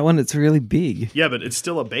what about when it's really big? Yeah, but it's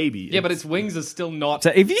still a baby. Yeah, but its wings are still not.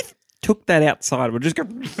 So if you took that outside, it would just go.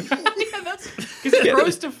 Yeah, that's because it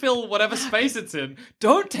grows to fill whatever space it's in.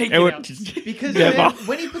 Don't take it would out. Because Never.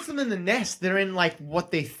 when he puts them in the nest, they're in like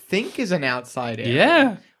what they think is an outside area.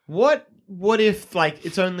 Yeah. What if like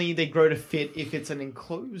it's only they grow to fit if it's an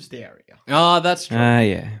enclosed area? Oh, that's true.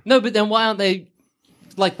 Yeah. No, but then why aren't they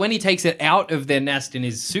like when he takes it out of their nest in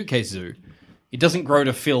his suitcase zoo? It doesn't grow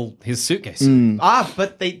to fill his suitcase.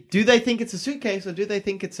 But do they think it's a suitcase or do they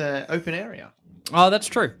think it's an open area? Oh, that's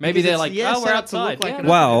true. Maybe Because they're it's- like, yeah, oh, we're set up to look outside. like Yeah, an- that's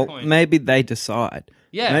a Well, good point. maybe they decide.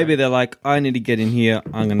 Yeah. Maybe they're like, I need to get in here.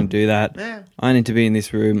 I'm going to do that. Yeah. I need to be in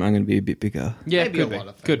this room. I'm going to be a bit bigger. Yeah, Maybe could a be. lot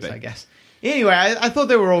of things, Could be. I guess. Anyway, I thought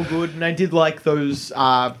they were all good, and I did like those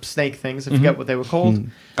snake things. I forget what they were called.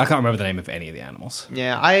 I can't remember the name of any of the animals.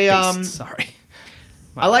 Yeah, I Beasts, sorry.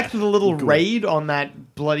 I liked the little raid on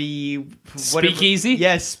that bloody whatever- Speakeasy?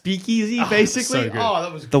 Yeah, speakeasy. Basically. so good. Oh,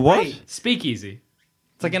 that was The what? great. Speakeasy.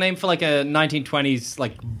 It's like a name for like a 1920s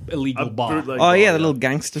like illegal bar. bootleg Oh bar, yeah, the little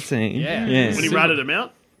gangster scene. Yeah. Yeah. When he ratted him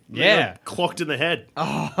out? They Yeah. got clocked in the head.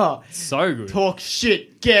 Oh, So good. talk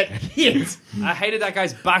shit, get hit. I hated that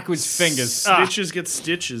guy's backwards fingers. Snitches get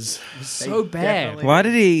stitches. So bad. definitely- Why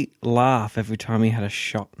did he laugh every time he had a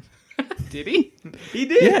shot? Did he? He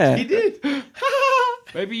did. Yeah. He did.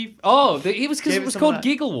 Maybe. Oh, it was because Gave it it was some called of that.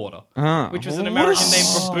 Giggle Water, Ah, which was an what American a name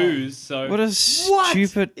for booze. So What a What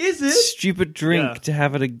stupid, is it? stupid drink Yeah. to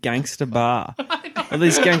have at a gangster bar. All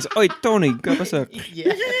these gangs. Oi, Tony, grab us a.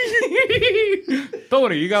 Yeah.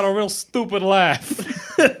 Tony, you got a real stupid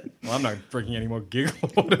laugh. Well, I'm not drinking any more Giggle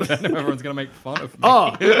Water. Then everyone's gonna make fun of me.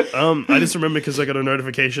 I just remember because I got a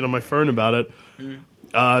notification on my phone about it.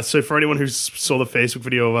 So for anyone who saw the Facebook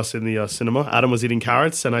video of us in the cinema, Adam was eating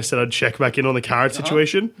carrots, and I said I'd check back in on the carrot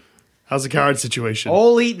situation. How's the carrot situation?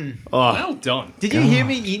 All eaten. Well done. Did you hear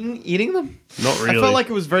me eating them? Not really. I felt like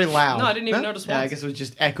it was very loud. No, I didn't even notice Yeah, I once. guess it was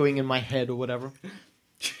just echoing in my head or whatever.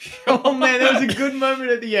 Oh man, that was a good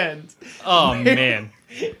moment at the end. Oh man.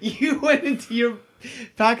 You went into your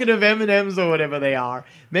packet of M&Ms or whatever they are,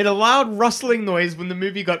 made a loud rustling noise when the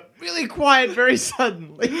movie got really quiet very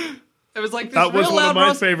suddenly. It was like this that was real one loud of my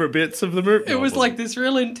rust- favorite bits of the movie. It was like this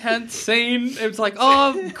real intense scene. It was like,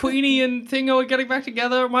 oh, Queenie and Thingo were getting back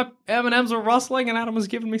together. My M&Ms were rustling, and Adam was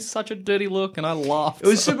giving me such a dirty look, and I laughed. It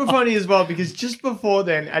was super funny as well because just before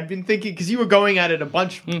then, I'd been thinking, because you were going at it a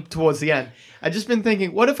bunch towards the end, I'd just been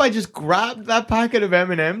thinking, what if I just grabbed that packet of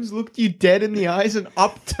M&Ms, looked you dead in the eyes, and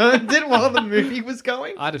upturned it while the movie was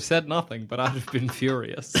going? I'd have said nothing, but I'd have been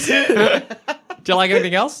furious. Do you like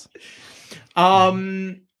anything else?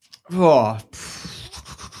 Oh,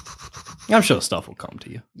 I'm sure stuff will come to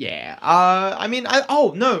you. yeah.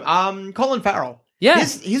 Colin Farrell. Yeah.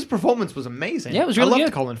 His performance was amazing. Yeah, it was really I loved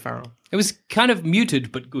good. Colin Farrell. It was kind of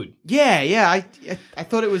muted, but good. Yeah. I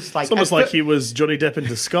thought it was like It's almost like he was Johnny Depp in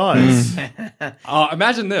disguise.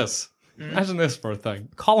 Imagine this. Imagine this for a thing.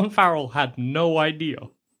 Colin Farrell had no idea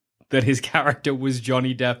that his character was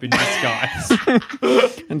Johnny Depp in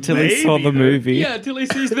disguise. Until he saw Maybe, the though. movie. Yeah, until he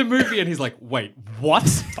sees the movie and he's like, wait, what?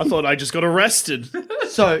 I thought I just got arrested.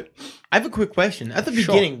 So, I have a quick question. At the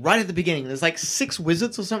Sure. beginning, right at the beginning, there's like 6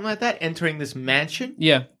 wizards or something like that entering this mansion,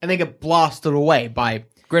 Yeah. and they get blasted away by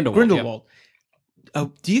Grindelwald. Grindelwald.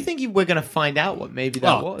 Do you think we're going to find out what maybe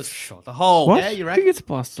that was? Sure. The whole. What? Yeah, you're right. Who gets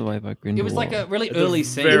blasted away by Grindelwald? It was like a really early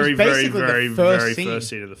scene. Very, It was very, basically the very, first very scene. first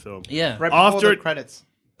scene of the film. Yeah. Right After before the it- credits.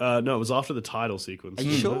 No, it was after the title sequence. Are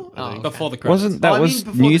you sure? I think. Before the credits. Wasn't that Oh, I mean, was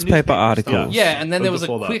before the newspaper newspaper articles? stuff. Yeah, and then there was a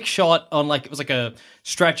before that. quick shot on it was like a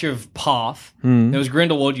stretch of path. There was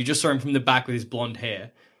Grindelwald. You just saw him from the back with his blonde hair,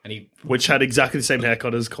 and he. Which had exactly the same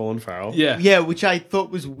haircut as Colin Farrell. Yeah. Yeah, which I thought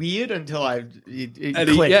was weird until it And he,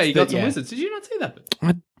 clicked. he got that, some wizards. Did you not see that bit?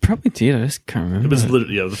 I probably did. I just can't remember. It was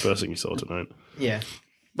literally the first thing you saw tonight. Yeah.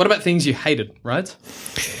 What about things you hated, right?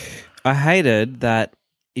 I hated that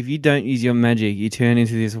if you don't use your magic, you turn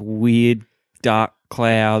into this weird dark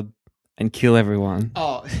cloud and kill everyone.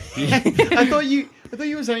 Oh, I thought you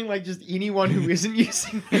were saying like just anyone who isn't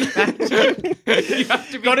using magic. You have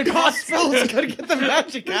to be Gotta cast spells, gotta get the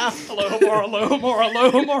magic out. Alohomora.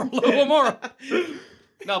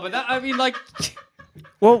 No, but that, I mean, like,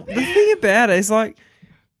 Well, the thing about it is like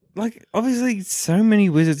obviously so many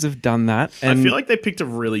wizards have done that. And I feel like they picked a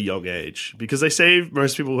really young age because they say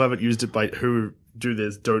most people who haven't used it who do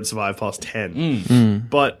this don't survive past 10.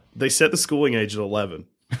 But they set the schooling age at 11.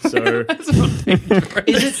 So that's not dangerous.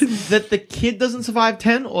 Is it that the kid doesn't survive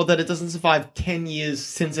 10 or that it doesn't survive 10 years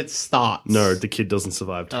since it starts? no, the kid doesn't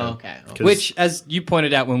survive 10. Oh, okay. 'Cause- Which, as you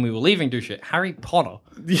pointed out when we were leaving, Dusha, Harry Potter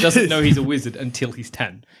doesn't know he's a wizard until he's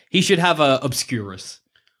 10. He should have a Obscurus.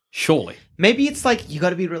 Surely. Maybe it's like you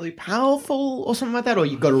gotta be really powerful or something like that, or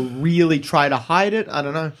you gotta really try to hide it. I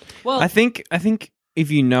don't know. Well, I think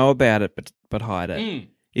if you know about it but hide it.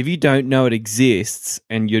 If you don't know it exists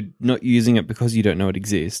and you're not using it because you don't know it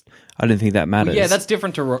exists, I don't think that matters. yeah, that's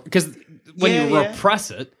different to because when Yeah, you yeah.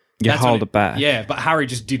 repress it, You that's when hold it back. Yeah, but Harry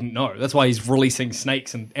just didn't know. That's why he's releasing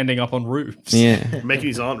snakes and ending up on roofs. Yeah. making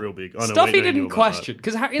his aunt real big. Oh, no, Stuff wait, he no, you knew didn't about that. question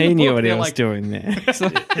because in He the knew book what he they're was like, doing there.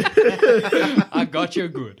 I got you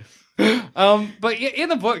good. But in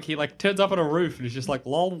the book, he like turns up on a roof and he's just like,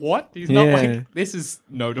 "Lol, what?" He's not Yeah. like, "This is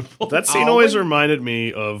notable." That scene always reminded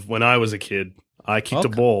me of when I was a kid. I kicked a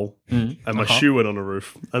ball and my shoe went on a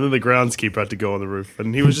roof. And then the groundskeeper had to go on the roof.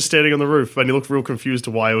 And he was just standing on the roof and he looked real confused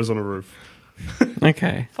to why I was on a roof.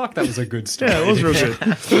 Okay. Fuck, that was a good story. Yeah, it was real good.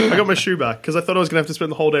 I got my shoe back because I thought I was going to have to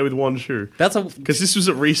spend the whole day with one shoe. That's a Because this was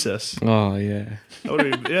at recess. Oh, yeah. I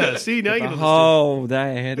would've been- yeah, see, now you The can understand. whole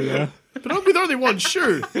day ahead of you. But not with only one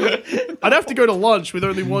shoe. I'd have to go to lunch with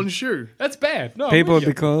only one shoe. that's bad. No, People would I'm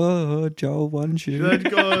be called, oh, Joel, one shoe.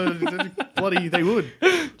 They'd go, bloody, they would.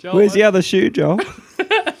 with you. Joel, Where's the other shoe, Joel?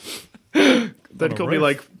 They'd call me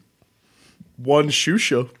like one shoe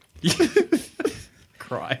show.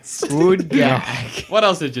 Christ. Good gag. What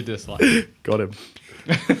else did you dislike? Got him.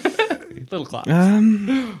 Little class. I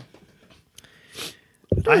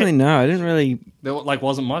don't really know. I didn't really. There like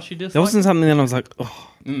wasn't much you disliked. There wasn't something that I was like, oh.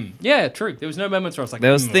 Yeah, true. There was no moments where I was like,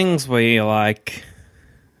 There was things where you're like,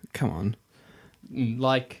 come on.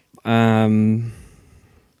 like.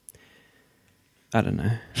 I don't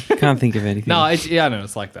know. Can't think of anything. No, I know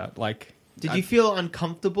it's like that. Like, Did you feel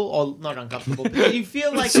uncomfortable or not uncomfortable? But did you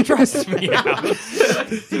feel like stressed me out.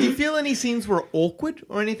 Did you feel any scenes were awkward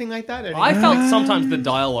or anything like that? I felt sometimes the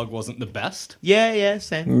dialogue wasn't the best, yeah,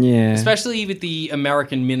 same. Yeah. especially with the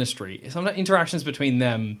American ministry. Some interactions between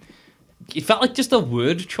them, it felt like just the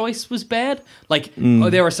word choice was bad. Like, oh,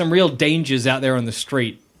 there are some real dangers out there on the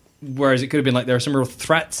street, whereas it could have been like there are some real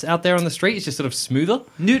threats out there on the street. It's just sort of smoother.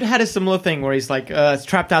 Newt had a similar thing where he's like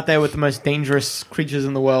trapped out there with the most dangerous creatures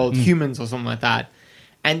in the world, humans or something like that.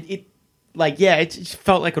 And it, like, yeah, it just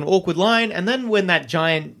felt like an awkward line. And then when that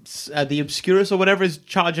giant, the Obscurus or whatever is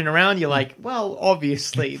charging around, you're like, well,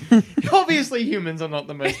 obviously humans are not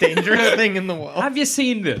the most dangerous thing in the world. Have you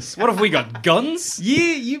seen this? What have we got? Guns?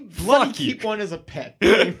 You bloody Fuck you. keep one as a pet,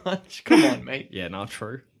 pretty much. Come on, mate. Yeah, not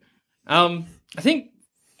true. I think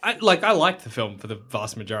I liked the film for the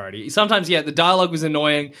vast majority. Sometimes, yeah, the dialogue was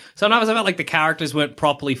annoying. Sometimes I felt like the characters weren't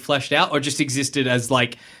properly fleshed out or just existed as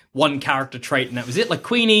like one character trait and that was it. Like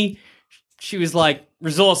Queenie, she was like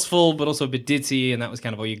resourceful but also a bit ditzy, and that was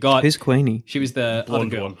kind of all you got. Who's Queenie? She was the other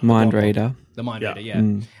Blonde girl, one. Mind Reader. the mind Yeah. reader,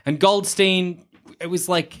 yeah. And Goldstein, it was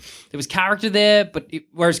like there was character there, but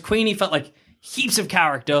whereas Queenie felt like heaps of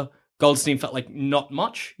character, Goldstein felt like not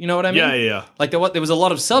much. You know what I mean? Yeah. Like there was a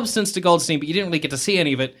lot of substance to Goldstein, but you didn't really get to see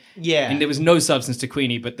any of it. Yeah. And there was no substance to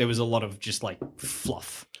Queenie, but there was a lot of just like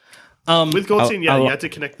fluff. With Goldstein, I you lo- had to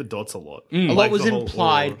connect the dots a lot. A lot Like was the whole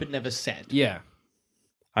implied horror. but never said. Yeah.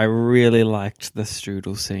 I really liked the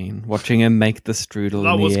strudel scene. Watching him make the strudel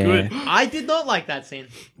That in the was air. good. I did not like that scene.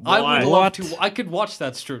 I Why? would love What? to. I could watch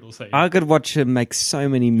that strudel scene. I could watch him make so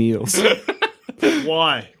many meals.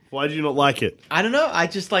 Why? Why did you not like it? I don't know. I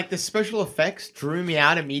just like the special effects drew me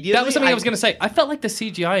out immediately. that was something I was going to say. I felt like the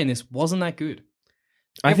CGI in this wasn't that good.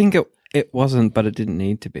 I think it wasn't, but it didn't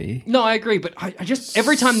need to be. No, I agree, but I just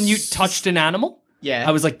every time Newt touched an animal,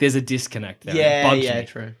 I was like, "There's a disconnect there." It bugs me.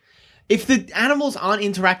 True. If the animals aren't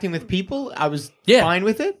interacting with people, I was fine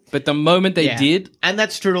with it. But the moment they did, and that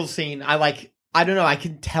strudel scene, I don't know, I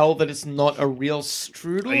can tell that it's not a real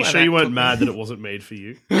strudel. Are you sure you weren't mad that it wasn't made for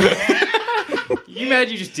you? You mad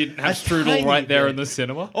you just didn't have strudel right there in the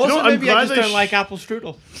cinema? Also, You know, maybe I just don't like apple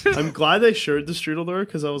strudel. I'm glad they showed the strudel though,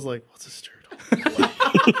 because I was like, "What's a strudel?"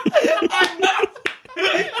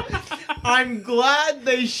 I'm glad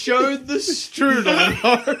they showed the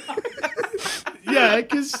strudel. Yeah,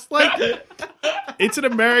 because like it's an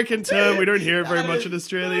American term. We don't hear it very much in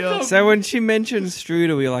Australia. So when she mentioned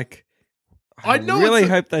strudel, you're like, I know really it's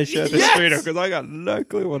a- hope they show the Yes! strudel because I got no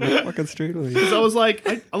clue what a fucking strudel is. Because I was like,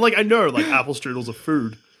 I know like apple strudels are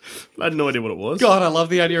food. I had no idea what it was. God, I love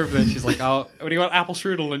the idea of that. She's like, "Oh, what do you want, apple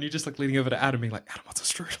strudel?" And you're just like leaning over to Adam, being like, "Adam, what's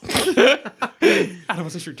a strudel?" Adam,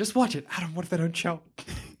 what's a strudel? Just watch it. Adam, what if they don't show?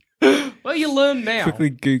 Well, you learn now. Quickly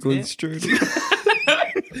Googling strudel.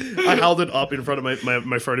 I held it up in front of my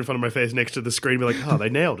phone in front of my face next to the screen, be like, "Oh, they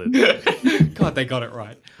nailed it." God, they got it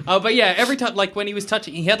right. But yeah, every time, like when he was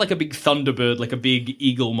touching, he had like a big thunderbird, like a big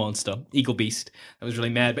eagle monster, eagle beast. That was really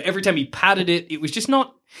mad. But every time he patted it, it was just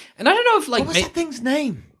not. And I don't know if like What was that thing's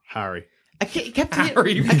name? Harry. I kept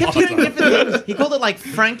Harry hearing Potter. different things. He called it like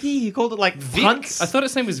Frankie. He called it like Vic. Punts. I thought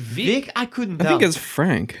his name was Vic. Vic. I couldn't. I think it's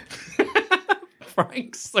Frank.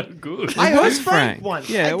 Frank's so good. I heard was Frank Frank. once.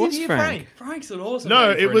 Yeah, I it did was hear Frank. Frank's an awesome. No,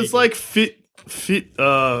 name for it an was eagle. like fit.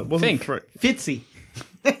 Wasn't Fink. Frank. Fitzy.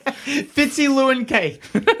 Fitzy, Lou, and Kate.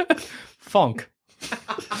 Fonk.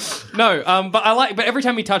 No, but every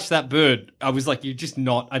time he touched that bird, I was like, I just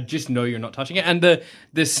know you're not touching it. And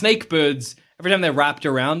the snake birds, every time they wrapped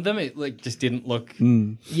around them, it like just didn't look.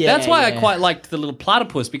 Yeah, That's why I quite liked the little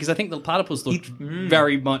platypus, because I think the platypus looked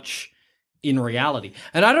very much in reality.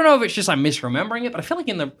 And I don't know if it's just I'm misremembering it, but I feel like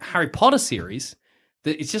in the Harry Potter series,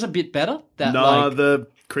 that it's just a bit better. The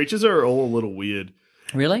creatures are all a little weird.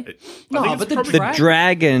 Really? No, think it's but the probably- The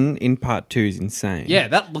dragon in part 2 is insane. Yeah,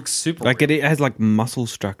 that looks super. Like real. it has like muscle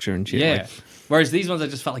structure and shit. Yeah. Like, Whereas these ones I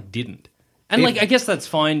just felt like didn't. And like I guess that's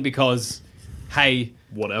fine because, hey,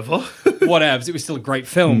 Whatever. whatevs, it was still a great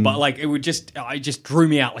film, but like it just drew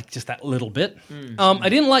me out like just that little bit. I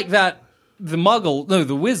didn't like that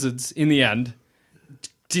the wizards in the end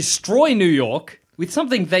destroy New York with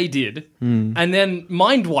something they did and then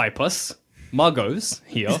mind wipe us, muggos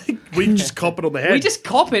here. We just cop it on the head. We just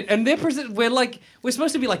cop it and we're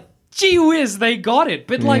supposed to be like, gee whiz, they got it.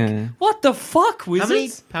 But like, Yeah. what the fuck,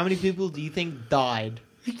 wizards? How many people do you think died?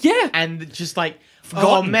 Yeah. And just like,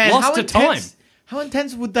 Forgotten, oh man, lost how to intense, time. how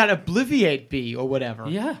intense would that obliviate be or whatever?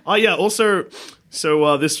 Yeah. Oh yeah. Also,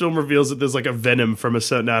 so this film reveals that there's like a venom from a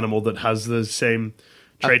certain animal that has the same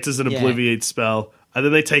traits as an yeah. obliviate spell, and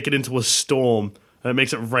then they take it into a storm, and it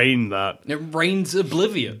makes it rain that. It rains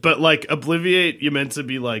oblivion. But like obliviate, you're meant to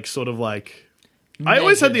be like sort of like. I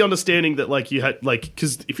always had the understanding that like you had like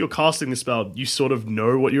because if you're casting the spell, you sort of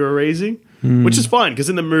know what you're erasing, which is fine because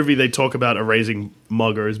in the movie they talk about erasing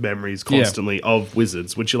muggers' memories constantly of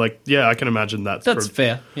wizards, which you're like, yeah, I can imagine that's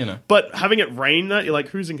fair, you know. But having it rain that, you're like,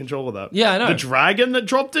 who's in control of that? Yeah, I know. The dragon that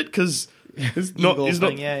dropped it because he's not.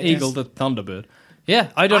 Eagle the Thunderbird.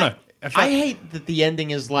 Yeah, I don't know. I hate that the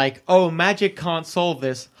ending is like, oh, magic can't solve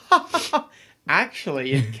this.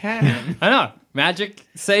 Actually, it can. I know. Magic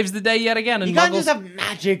saves the day yet again. And You can't Muggles- just have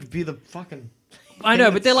magic be the fucking... I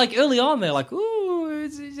know, but they're like early on. They're like, ooh,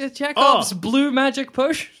 it's Chekhov's blue magic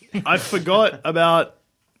push. I forgot about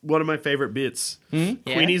one of my favorite bits: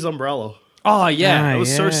 Queenie's umbrella. Oh yeah. It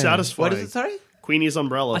was so yeah. satisfying. What is it, sorry? Queenie's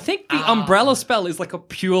umbrella. I think the umbrella spell is like a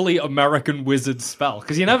purely American wizard spell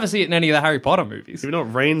because you never see it in any of the Harry Potter movies. Even though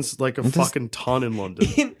it rains like a fucking ton in London.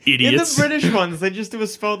 In Idiots. the British ones, they just do a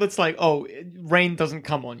spell that's like, oh, rain doesn't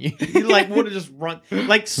come on you. You like water just run.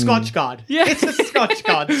 Like Scotch Guard. Yeah. It's a Scotch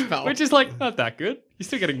Guard spell. Which is like not that good. You're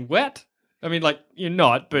still getting wet. I mean, like you're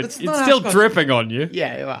not, but That's it's not how still Scotch- dripping on you.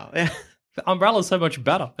 Yeah, well, yeah. The umbrella's so much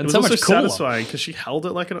better and It was so also much cooler. satisfying because she held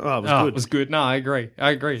it like an. Oh, it was Oh, good. it was good. No, I agree.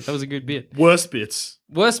 That was a good bit. Worst bits.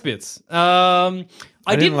 Worst bits. I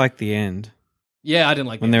I didn't like the end Yeah, I didn't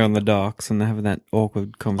like when that. they're on the docks and they're having that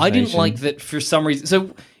awkward I conversation. didn't like that for some reason.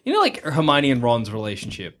 So you know, like Hermione and Ron's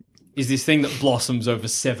relationship is this thing that blossoms over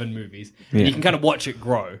 7 movies, and Yeah. you can kind of watch it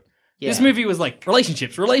grow. This Yeah. movie was like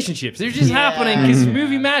relationships. They're just happening because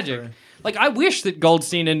movie magic. Like I wish that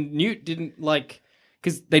Goldstein and Newt didn't like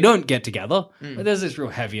because they don't get together. But there's this real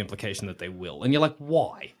heavy implication that they will, and you're like,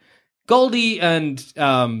 why? Goldie and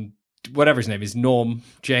whatever his name is,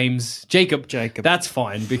 Jacob. That's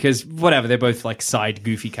fine because whatever, they're both like side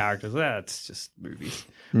goofy characters. That's just movies.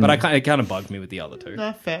 But it kind of bugged me with the other two.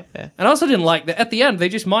 No, fair. And I also didn't like that at the end, they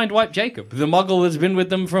just mind wipe Jacob, the muggle that's been with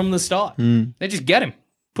them from the start. They just get him,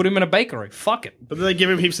 put him in a bakery. Fuck it. But then they give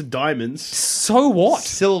him heaps of diamonds. So what?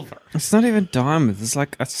 Silver. It's not even diamonds. It's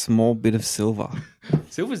like a small bit of silver.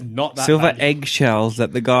 Silver's not that Silver valuable. eggshells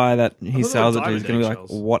that the guy that he thought sells they it were to is going to be like,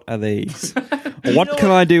 diamond what are these? What can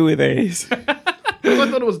I do with these? I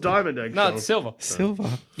thought it was diamond egg. No, it's silver. Silver.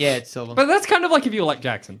 Yeah, it's silver. But that's kind of like if you were like,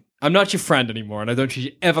 Jackson, I'm not your friend anymore, and I don't want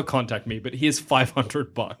you to ever contact me, but here's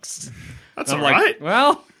 $500. That's I'm all like, right.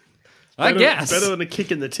 well, I guess. Better than a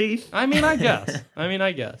kick in the teeth. I mean, I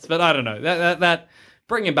guess. But I don't know. That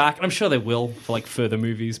bring him back. I'm sure they will for like further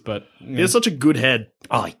movies, but He has such a good head.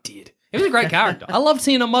 oh, he did. He was a great character. I loved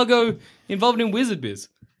seeing a muggo involved in wizard biz.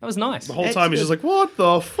 That was nice. The whole time he's just like, what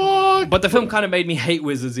the fuck? But the film kind of made me hate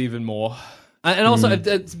wizards even more. And also,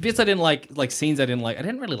 bits I didn't like scenes I didn't like. I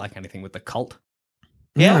didn't really like anything with the cult.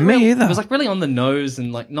 Yeah, me either. It was like really on the nose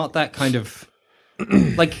and like not that kind of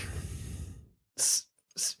like.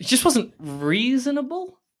 It just wasn't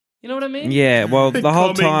reasonable. You know what I mean? Yeah, well, the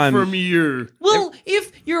whole Coming time. from you. Well,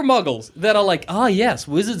 if you're muggles that are like, yes,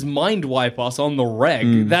 wizards mind wipe us on the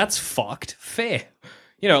reg, that's fucked. Fair.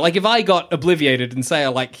 You know, like if I got obliviated and say I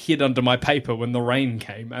like hid under my paper when the rain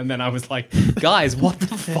came, and then I was like, guys, what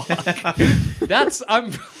the fuck? That's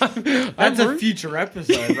a future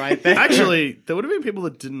episode right there. Actually, there would have been people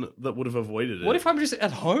that would have avoided it. What if I'm just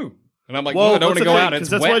at home and I'm like, Well, no, I don't want to go out. It's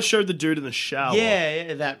that's wet. why it showed the dude in the shower.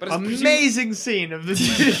 Yeah, that But it's amazing scene of the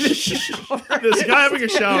This guy having a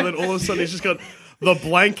shower, and then all of a sudden he's just got the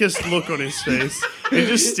blankest look on his face. He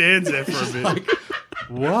just stands there for a bit.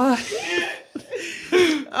 What?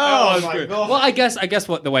 Oh my god. Well, I guess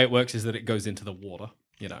what the way it works is that it goes into the water,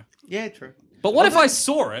 you know. Yeah, true. But what if I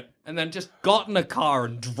saw it and then just got in a car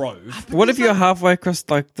and drove? What if you're halfway across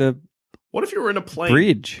like the What if you were in a plane?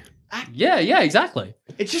 bridge? Yeah, exactly.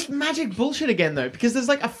 It's just magic bullshit again, though, because there's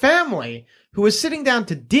like a family who is sitting down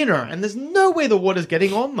to dinner, and there's no way the water's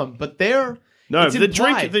getting on them, but they're No, it's they're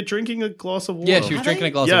implied. drinking a glass of water. Yeah, she was drinking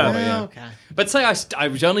a glass Yeah. of water. Oh, Yeah. okay. But say I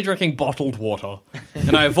was only drinking bottled water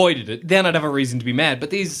and I avoided it, then I'd have a reason to be mad. But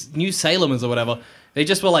these New Salemers or whatever, they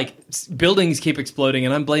just were like, buildings keep exploding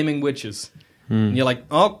and I'm blaming witches. And you're like,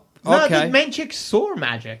 oh, No, okay. the main chick saw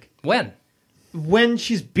magic When?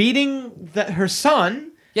 she's beating her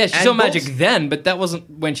son. Yeah, she and saw magic Bolts- then, but that wasn't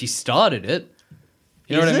when she started it.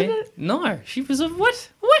 You know what I Isn't mean? it? No, she was a what?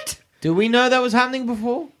 What? Do we know that was happening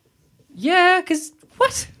before? Yeah, because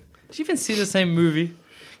what? Did you even see the same movie?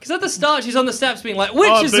 Because at the start, she's on the steps being like,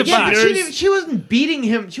 witches but are she back. knows- She wasn't beating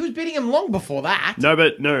him. She was beating him long before that. No,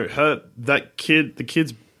 the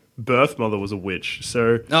kid's birth mother was a witch.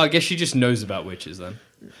 So Oh, I guess she just knows about witches then.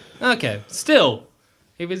 Okay, still,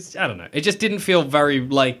 it was, I don't know. It just didn't feel very,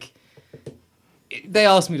 like, they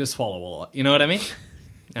asked me to swallow a lot, you know what I mean?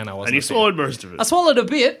 And I wasn't. and he a fan. swallowed most of it. I swallowed a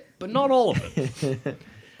bit, but not all of it.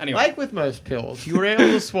 Anyway. Like with most pills, you were able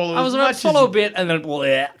to swallow. I was as about much to swallow a as bit and then,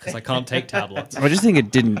 because I can't take tablets. I just think it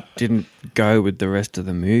didn't go with the rest of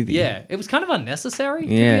the movie. Yeah, it was kind of unnecessary, to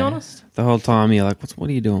be Yeah. honest. The whole time you're like, what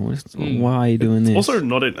are you doing? Why are you doing this? Also,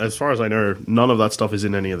 not in, as far as I know, none of that stuff is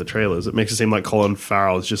in any of the trailers. It makes it seem like Colin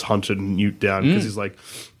Farrell has just hunted Newt down because he's like,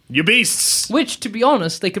 "You beasts!" Which, to be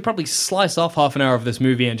honest, they could probably slice off half an hour of this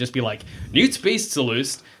movie and just be like, Newt's beasts are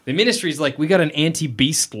loose. The ministry's like, we got an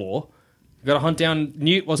anti-beast law. We got to hunt down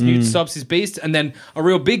Newt whilst Newt stops his beast. And then a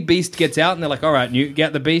real big beast gets out and they're like, all right, Newt,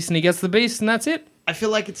 get the beast. And he gets the beast and that's it. I feel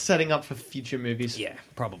like it's setting up for future movies. Yeah,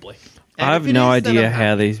 probably. And I have if it no is, then idea I'm how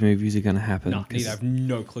happy. these movies are going to happen. No, 'cause I have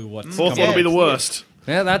no clue what's Fourth coming. one will be the Yeah. worst.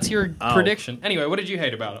 Yeah, that's your prediction. Anyway, what did you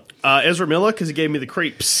hate about it? Ezra Miller because he gave me the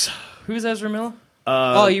creeps. Who's Ezra Miller?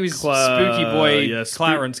 He was Cla- Spooky Boy yeah,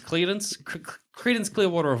 Credence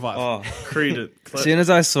Clearwater Revival. Oh. Creed. As soon as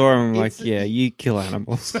I saw him, I'm like, yeah, you kill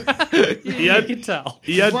animals. He had, you can tell.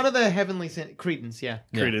 he had One of the heavenly Credence, yeah.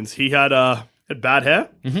 Credence. He had bad hair.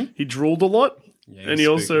 He drooled a lot, and he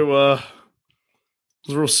was also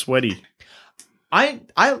was real sweaty. I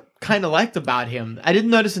kind of liked about him. I didn't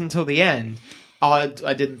notice it until the end. I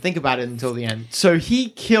didn't think about it until the end. So he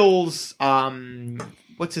kills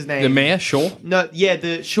what's his name? The mayor, Shaw. No, yeah,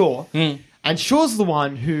 the Shaw. And Shaw's the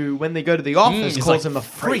one who, when they go to the office, he's calls like, him a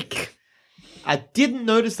freak. I didn't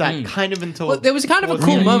notice that kind of until. Well, there was kind of a towards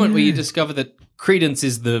cool the end. moment where you discover that Credence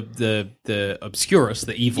is the Obscurus,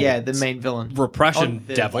 the evil, Yeah, the main villain. repression Oh,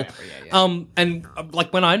 the- devil. whatever, yeah. And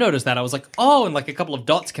like when I noticed that, I was like, oh, and like a couple of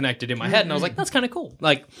dots connected in my head, and I was like, that's kind of cool.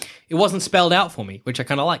 Like it wasn't spelled out for me, which I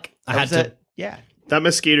kind of like. I had to. Yeah. That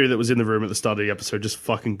mosquito that was in the room at the start of the episode just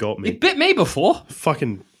fucking got me. It bit me before.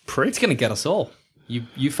 Fucking prick. It's gonna get us all.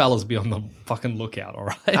 You fellas be on the fucking lookout, all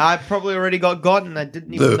right? I probably already got and I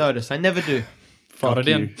didn't even notice. I never do. Fuck Got it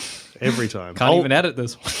you. in. Every time. Can't even edit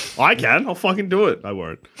this one. I can. I'll fucking do it. I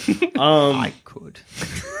won't. I could.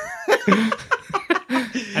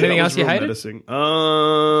 Anything else you hated?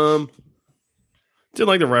 Didn't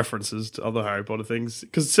like the references to other Harry Potter things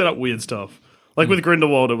because it set up weird stuff. Like with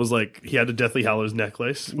Grindelwald, it was like he had a Deathly Hallows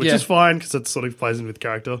necklace, which is fine because that sort of plays in with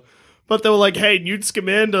character. But they were like, hey, Newt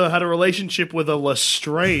Scamander had a relationship with a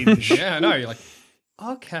Lestrange. Yeah, I know. You're like,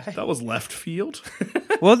 okay. That was left field.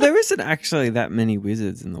 Well, there isn't actually that many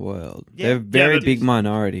wizards in the world. They're a very but- big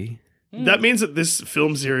minority. That means that this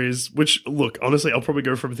film series, which, look, honestly, I'll probably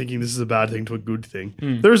go from thinking this is a bad thing to a good thing.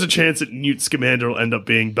 There is a chance that Newt Scamander will end up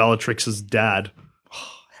being Bellatrix's dad.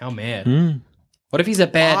 How mad. What if he's a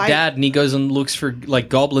bad dad and he goes and looks for like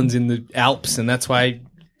goblins in the Alps and that's why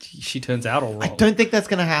she turns out all wrong? I don't think that's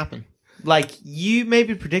going to happen. Like, you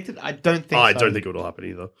maybe predicted, I don't think I so. don't think it will happen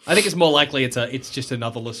either. I think it's more likely it's just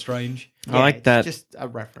another Lestrange. Yeah, I like it's that just a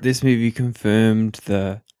reference. this movie confirmed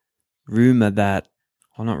the rumor that,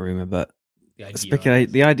 well, not rumor, but The idea.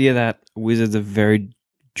 speculate the idea that wizards are very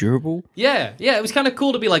durable. Yeah, it was kind of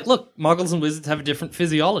cool to be like, look, Muggles and wizards have a different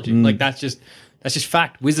physiology. Like that's just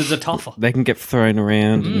fact. Wizards are tougher, They can get thrown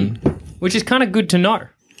around. And which is kind of good to know.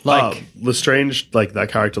 Like, Lestrange, like that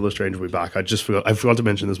character Lestrange will be back. I forgot to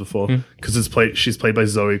mention this before because she's played by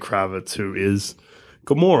Zoe Kravitz, who is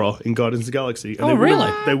Gamora in Guardians of the Galaxy. And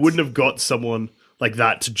they wouldn't have got someone like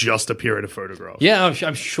that to just appear in a photograph. yeah,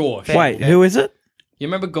 I'm sure. Wait, who is it? You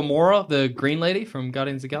remember Gamora, the green lady from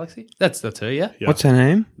Guardians of the Galaxy? That's her, yeah. Yeah. What's her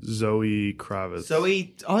name? Zoe Kravitz.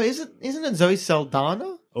 Zoe, isn't it Zoe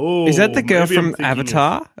Saldana? Oh, Is that the girl maybe I'm from thinking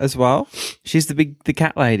Avatar as well? She's the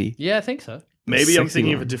cat lady. Yeah, I think so. Maybe I'm sexy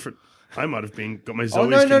thinking of one. a different. I might have got my Oh, Zoe's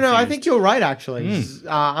no. I confused. think you're right, actually.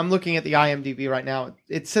 I'm looking at the IMDb right now.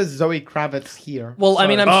 It says Zoe Kravitz here. Well, I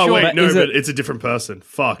mean, I'm Oh sure. wait, no, is but it- it's a different person.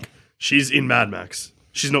 Fuck, she's in Mad Max.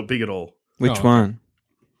 She's not big at all. Which okay. one?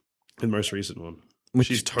 The most recent one. Which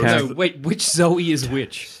She's cat? toast. No, wait, which Zoe is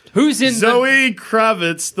which? Who's in Zoe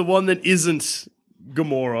Kravitz, the one that isn't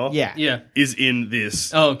Gamora, Yeah. Yeah. is in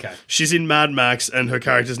this. Oh, okay. She's in Mad Max, and her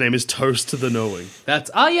character's name is Toast to the Knowing. That's.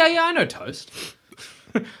 Oh, yeah, I know Toast.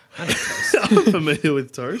 I'm familiar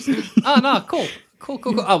with Toast. Oh, no, cool.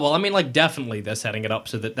 Oh, well, I mean, like, definitely they're setting it up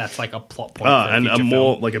so that that's like a plot point. for And a future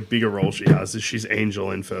more film. like a bigger role she has is she's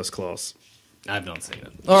Angel in First Class. I've not seen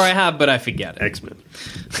it. Or I have, but I forget it. X-Men.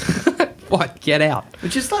 What? Get out.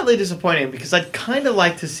 Which is slightly disappointing because I'd kind of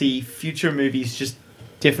like to see future movies just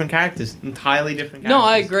different characters, entirely different characters. No,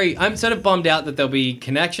 I agree. I'm sort of bummed out that there'll be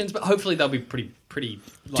connections, but hopefully they'll be pretty.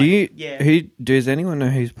 Like, Do you? Yeah. Does anyone know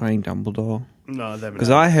who's playing Dumbledore? No, they haven't.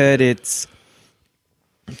 Because I heard it's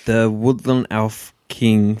the Woodland Elf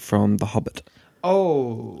King from The Hobbit.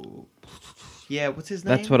 Oh. Yeah, what's his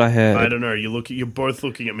name? That's what I heard. I don't know. You're both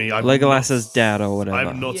looking at me. Legolas's dad or whatever.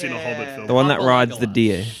 I've not seen a Hobbit film. The one that Humble rides the Legolas.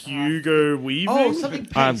 deer. Hugo Weaving. Oh, something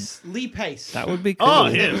Pace. Lee Pace. That would be cool. Oh,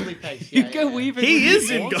 him. Lee Pace. You Yeah, go yeah. weaving. He would is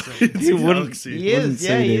be in awesome. Guardians of the wouldn't- Galaxy. He Wouldn't is. Yeah,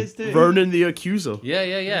 suit he him. is too. Vernon the Accuser.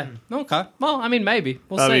 Yeah. Okay. Well, I mean, maybe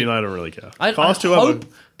we'll I see. mean, I don't really care. I Cast whoever. hope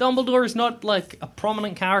Dumbledore is not like a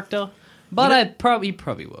prominent character, but he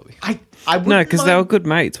probably will be. I wouldn't No, because they were mind- good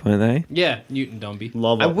mates, weren't they? Yeah, Newton Dumby.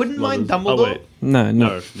 Love I it. wouldn't mind Love it. Dumbledore. Oh, wait. No.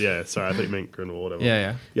 No. Yeah, sorry. I think you meant Grindelwald. Whatever.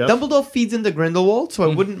 Yeah. Yep. Dumbledore feeds into Grindelwald, so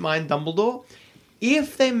I wouldn't mind Dumbledore.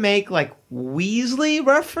 If they make like Weasley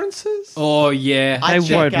references, Oh yeah. I They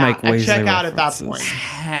check won't out. make I check Weasley out at that references. point.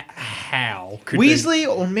 How could Weasley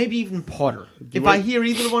or maybe even Potter. If I hear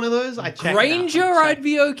either one of those, I check. Granger, it out. I'd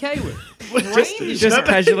be okay with. Just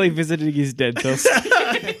casually visiting his dentist.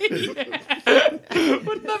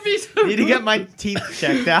 Wouldn't that be so Need to get my teeth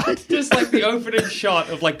checked out. Just like the opening shot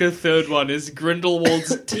of like the third one is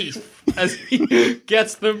Grindelwald's teeth as he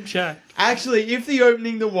gets them checked. Actually, if the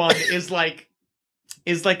opening to one is like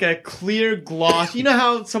a clear glass, you know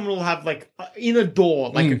how someone will have like in a door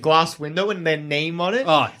like a glass window and their name on it,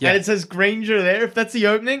 Oh, yeah. and it says Granger there. If that's the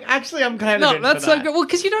opening, actually, I'm kind of No, in that's for so that. good. Well,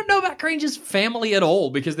 because you don't know about Granger's family at all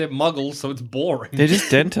because they're muggles, so it's boring. They're just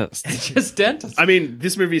dentists. It's just dentists. I mean,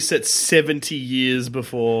 this movie is set 70 years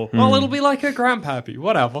before. Well, it'll be like her grandpappy,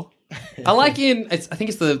 whatever. I like I think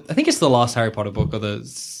it's the last Harry Potter book or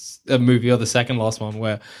the movie or the second last one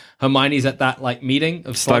where Hermione's at that like meeting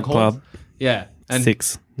of Slug Slughorn. Club. Yeah, and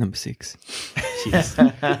Number 6.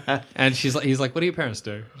 and he's like, "What do your parents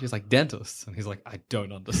do?" She's like, "Dentists," and he's like, "I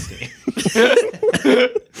don't understand."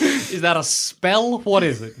 Is that a spell? What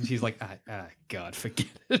is it? And she's like, God, forget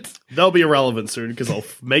it. They'll be irrelevant soon because I'll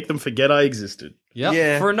make them forget I existed. Yep,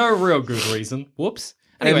 Yeah. for no real good reason. Whoops.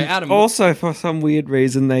 Anyway, And Adam. Also, for some weird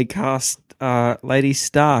reason, they cast Lady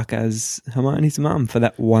Stark as Hermione's mum for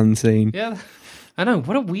that one scene. Yeah, I know.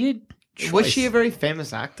 What a weird Was she a very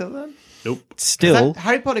famous actor then? Nope. Still,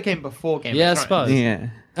 Harry Potter came before Game Yeah, I of Thrones. suppose. yeah.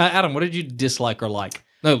 Adam, what did you dislike or like?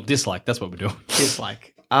 No, dislike. That's what we're doing.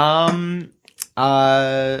 Dislike.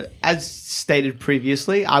 As stated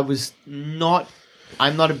previously, I'm not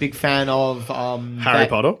a big fan of Harry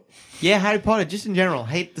Potter. Yeah, Harry Potter, just in general.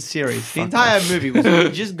 Hate the series. The entire movie was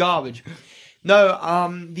just garbage. No,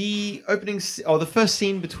 the the first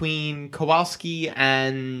scene between Kowalski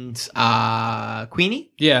and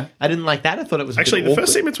Queenie. Yeah. I didn't like that. I thought it was Actually, a bit the awkward.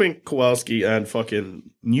 first scene between Kowalski and fucking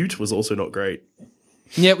Newt was also not great.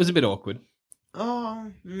 Yeah, it was a bit awkward.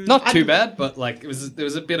 Not Not too bad, but like there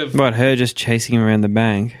was a bit of What, her just chasing him around the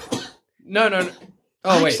bank? no.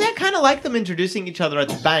 Oh wait. Actually, I kind of like them introducing each other at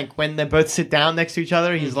the bank when they both sit down next to each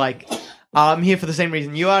other. He's like, I'm here for the same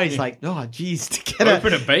reason you are. He's like, oh, geez, to get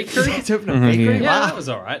Open a bakery? to open a bakery? Yeah, Wow. that was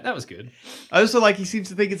all right. That was good. I also like he seems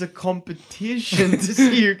to think it's a competition to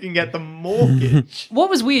see who can get the mortgage. What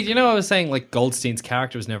was weird, I was saying like Goldstein's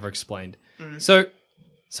character was never explained. So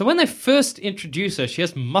when they first introduce her, she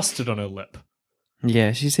has mustard on her lip.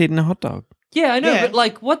 Yeah, she's eating a hot dog. Yeah, I know, Yeah. but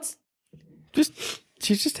like, what's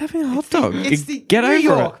She's just having a hot dog. It's the Get New over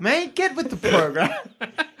York, it. man. Get with the program.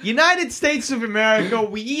 United States of America,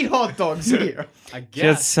 we eat hot dogs here. I She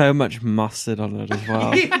has guess? so much mustard on it as well.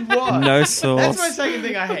 What? No sauce. That's my second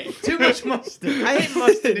thing I hate. Too much mustard. I hate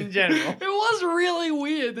mustard in general. It was really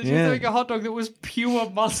weird that she was Yeah. having a hot dog that was pure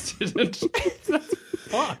mustard. That's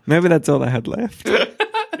fuck. Maybe that's all they had left.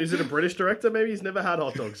 Is it a British director? Maybe he's never had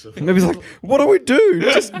hot dogs before. Maybe he's like, what do we do?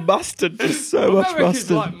 Just mustard. Just so much Americans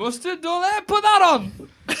mustard. like mustard, don't they? Put that on.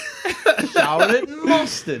 Showered it in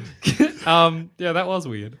mustard. Yeah, that was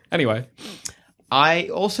weird. Anyway, I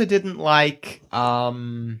also didn't like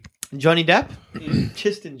Johnny Depp,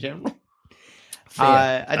 just in general.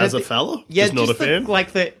 I don't As a thi- fella? Yeah, Just not a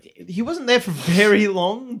fan? He wasn't there for very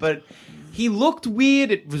long, but he looked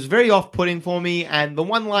weird. It was very off-putting for me, and the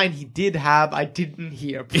one line he did have, I didn't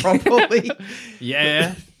hear properly.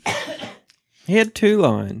 yeah. He had 2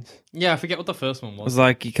 lines. Yeah, I forget what the first one It was was.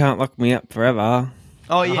 like, you can't lock me up forever.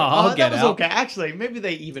 Oh yeah, I'll that get was out. okay. Actually, maybe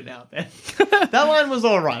they evened out then. That line was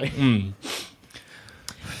all right.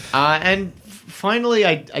 And finally,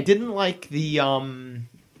 I didn't like the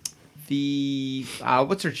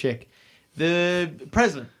what's her chick, the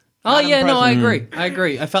president. Oh Madam yeah, no, I President.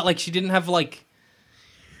 agree. I felt like she didn't have like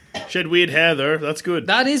She had weird hair, though. That's good.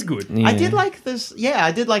 that is good. Yeah. I did like this. Yeah,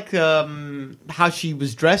 I did like how she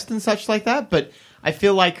was dressed and such like that. But I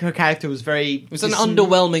feel like her character was very. It was an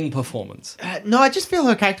underwhelming performance. No, I just feel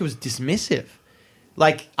her character was dismissive.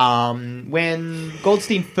 Like when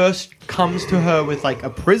Goldstein first comes to her with like a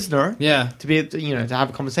prisoner, Yeah. to be to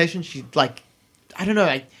have a conversation, she's like, I don't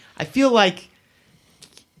know. I feel like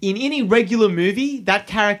in any regular movie, that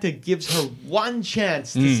character gives her one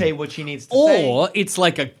chance to say what she needs to say. Or it's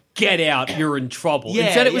like a get out, you're in trouble. Yeah,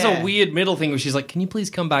 Instead it was yeah. a weird middle thing where she's like, can you please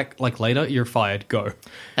come back like later? You're fired. Go.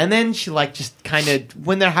 And then she like just kind of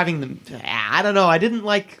when they're having them, I don't know. I didn't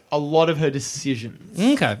like a lot of her decisions.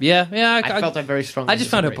 Okay. Yeah. I felt I very strongly. I just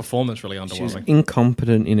found her disagreed. performance really She was underwhelming.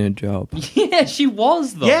 incompetent in her job. Yeah, she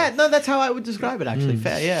was though. Yeah, no, that's how I would describe it. Actually,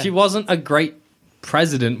 fair. Yeah, She wasn't a great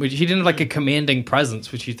president, which she didn't have like a commanding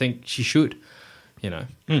presence, which you think she should.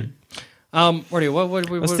 What do you? What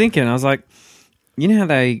I was thinking, I was like, you know how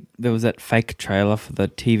there was that fake trailer for the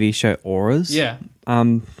TV show Auras? Yeah,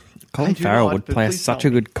 Colin do Farrell not, would but play please such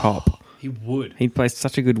tell a good cop. he would. He'd play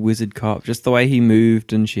such a good wizard cop. Just the way he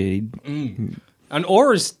moved and shit. An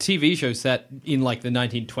Aura's TV show set in like the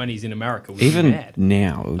 1920s in America was Even mad.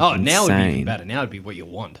 now. It was Oh, now it'd be even insane. better. Now it'd be what you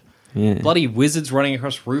want. Yeah. Bloody wizards running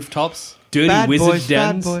across rooftops, dirty bad wizard boys,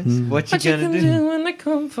 dens. bad boys. What you What you gonna gonna do? do when they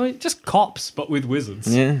come for you? Just cops, but with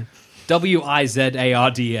wizards. Yeah.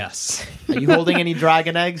 WIZARDS. Are you holding any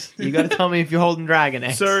dragon eggs? You got to tell me if you're holding dragon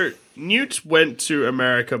eggs. So Newt went to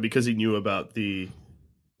America because he knew about the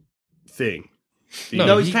thing.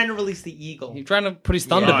 no, he's he- trying to release the eagle. He's trying to put his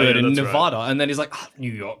Oh, Thunderbird yeah, in that's right. Nevada, and then he's like,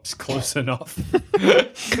 New York's close enough.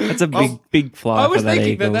 That's a big fly I for was that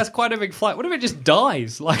thinking eagle. that's quite a big flight. What if it just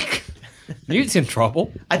dies? Like, Newt's in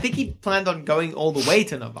trouble. I think he planned on going all the way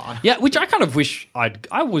to Nevada. Yeah, which I kind of wish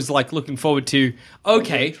I was like looking forward to.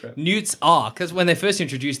 Okay, Newt's arc, because when they first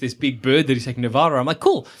introduced this big bird that he's taking to Nevada, I'm like,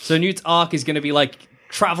 cool. So Newt's arc is going to be like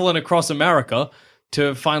traveling across America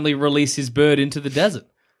to finally release his bird into the desert.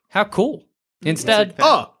 How cool! Instead,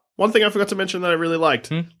 Oh, one thing I forgot to mention that I really liked.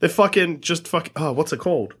 They're fucking what's it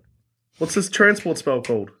called? What's this transport spell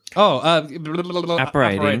called?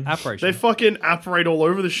 Apparating. Apparation. They fucking apparate all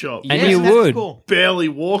over the shop. And Yes, you that's would. cool. Barely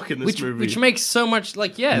walk in this movie. Which makes so much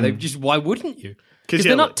like they just why wouldn't you? Because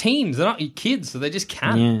they're not teens, they're not kids, so they just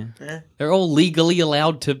can. They're all legally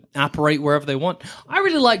allowed to operate wherever they want. I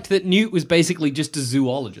really liked that Newt was basically just a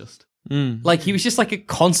zoologist. Like, he was just like a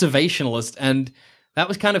conservationalist, and that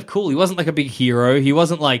was kind of cool. He wasn't like a big hero. He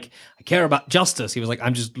wasn't like, I care about justice. He was like,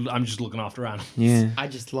 I'm just looking after animals. Yeah. I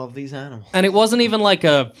just love these animals. And it wasn't even like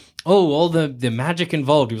all the magic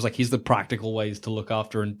involved. He was like, here's the practical ways to look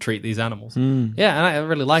after and treat these animals. Yeah, and I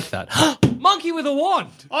really like that. Monkey with a wand!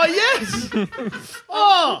 Oh, yes!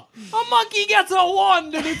 Oh! A monkey gets a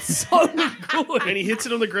wand, and it's so good. And he hits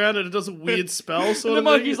it on the ground and it does a weird spell sort And the of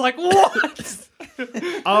monkey's thing. like, what?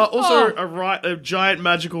 Also, a giant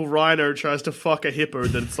magical rhino tries to fuck a hippo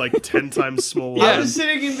that's like 10 times smaller. I was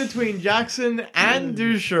sitting in between Jackson and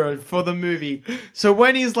Dusha for the movie. So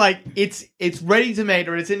when he's like, it's ready to mate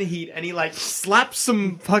or it's in heat, and he like slaps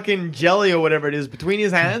some fucking jelly or whatever it is between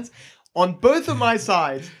his hands, on both of my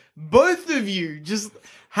sides, both of you just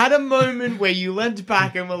had a moment where you leant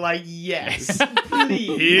back and were like, yes,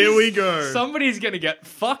 please. Here we go. Somebody's gonna get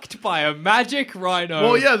fucked by a magic rhino.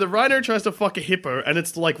 Well, yeah, the rhino tries to fuck a hippo, and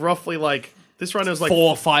it's like roughly like this rhino's like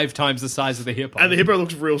 4 or 5 times the size of the hippo. and the hippo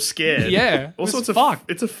looks real scared. Yeah, Also, it's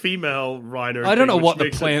it's a female rhino. I don't know thing, what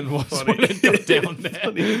which the makes it plan was funny. when it got down there.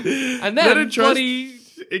 And Then then it tries- bloody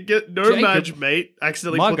It get no Jacob, Madge mate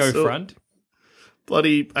accidentally my puts girlfriend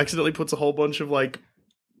accidentally puts a whole bunch of like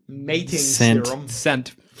Mating Scent. serum.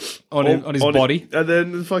 sent on his body. and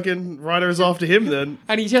then the fucking rhino's after him then.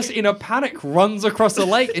 And he just, in a panic, runs across the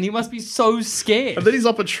lake, and he must be so scared. And then he's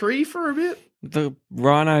up a tree for a bit. The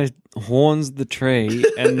rhino horns the tree,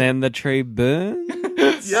 and then the tree burns.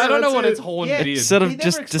 Yeah, I don't know that's what it. its horn Yeah. did. Sort They of never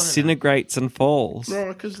just explain that. disintegrates and falls. No,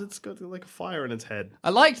 because it's got like a fire in its head.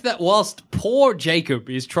 I liked that whilst poor Jacob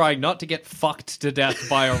is trying not to get fucked to death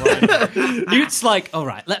by a rhino, Newt's like, all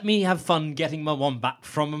right, let me have fun getting my one back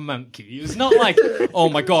from a monkey. It's not like, oh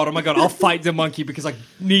my god, I'll fight the monkey because I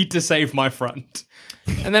need to save my friend.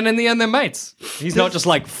 And then in the end, they're mates. He's not just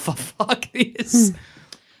like, fuck this.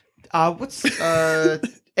 What's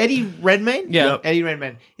Eddie Redmayne? Yeah. Eddie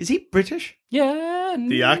Redmayne. Is he British? Yeah.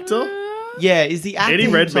 The actor? Yeah, is the actor Eddie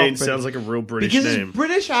himself Redmayne British? sounds like a real British Because name. his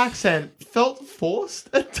British accent felt forced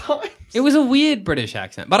at times. It was a weird British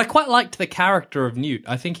accent, but I quite liked the character of Newt.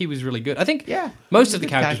 I think he was really good. I think most of the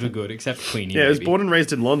good characters character. were good, except Queenie. Yeah, he was maybe. born and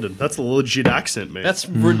raised in London. That's a legit accent, man. That's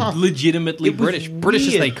legitimately It was British. British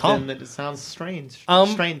as they weird come. then that it sounds strange. Um,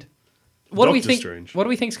 Strained. What do we Doctor think? Strange. What do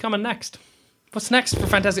we think's coming next? What's next for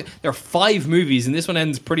Fantastic? There are 5 movies, and this one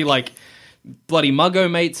ends pretty like bloody Muggo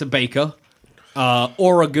mate's a baker.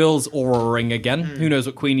 Aura girls aura-ring again. Who knows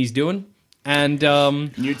what Queenie's doing? And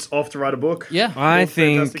Newt's off to write a book. yeah, I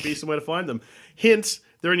Fantastic think Beasts and Where to Find Them. Hint,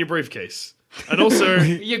 they're in your briefcase. And also,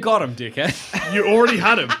 you got him, dickhead. you already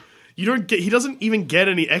had him. He doesn't even get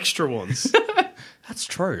any extra ones. That's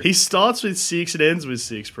true. He starts with 6 and ends with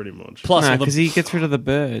 6 pretty much. Plus, all because the, he gets rid of the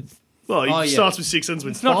birds. Well, he Oh, yeah. starts with 6, ends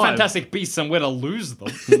with it's not 5. Fantastic Beasts and where to lose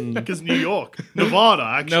them. Because New York. Nevada,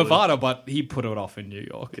 actually. Nevada, but he put it off in New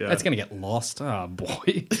York. Yeah. It's going to get lost. Oh, boy.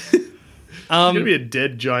 It's going to be a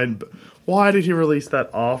dead giant... Why did he release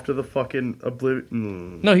that after the fucking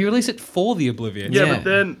Oblivion? No, he released it for the Oblivion. Yeah, but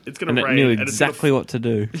then it's going And to it rain. knew and exactly what to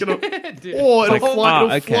do. It's gonna, or it'll, fly,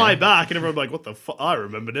 okay. fly back and everyone will be like, what the fuck? I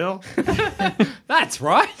remember now. That's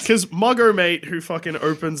right. Because Muggo Mate, who fucking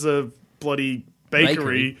opens a bloody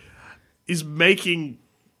bakery, is making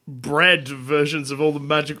bread versions of all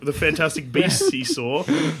the Fantastic Beasts he saw.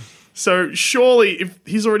 So surely, if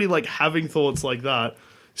he's already like having thoughts like that,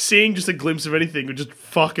 seeing just a glimpse of anything would just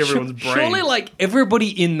fuck everyone's brain. Surely, like, everybody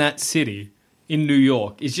in that city in New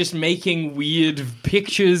York is just making weird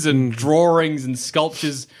pictures and drawings and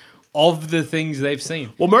sculptures of the things they've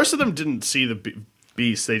seen. Well, most of them didn't see the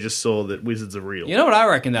beast; they just saw that wizards are real. You know what I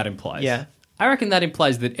reckon that implies? Yeah. I reckon that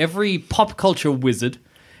implies that every pop culture wizard,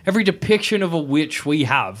 every depiction of a witch we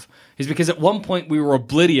have, is because at one point we were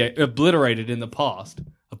obliterated in the past.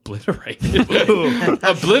 Obliterated.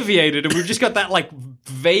 Obliviated, and we've just got that like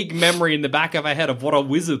vague memory in the back of our head of what a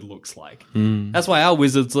wizard looks like. That's why our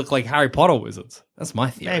wizards look like Harry Potter wizards. That's my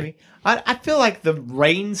theory. Maybe. I feel like the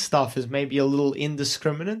rain stuff is maybe a little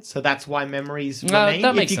indiscriminate, so that's why memories remain.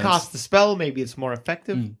 that makes if you sense. cast the spell, maybe it's more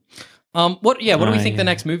effective. What do we think yeah. the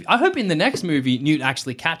next movie? I hope in the next movie Newt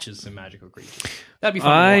actually catches some magical creatures. That'd be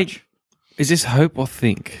fun to watch. Is this hope or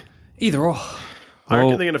think? Either or. I reckon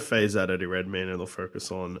Well- they're going to phase out Eddie Redmayne and they'll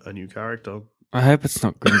focus on a new character. I hope it's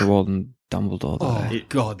not Grindelwald and Dumbledore. Though. Oh It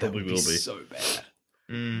god, that probably would be will be. so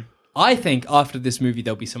bad. I think after this movie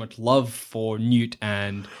there'll be so much love for Newt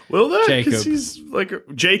and Will there? Jacob. Because he's like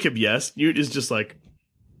Jacob. Yes, Newt is just like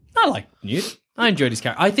I like Newt. I enjoyed his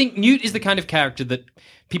character. I think Newt is the kind of character that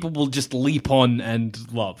people will just leap on and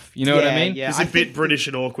love. You know what I mean? Yeah, He's a bit British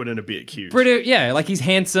and awkward and a bit cute. British, yeah, like he's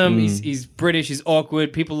handsome, he's British, he's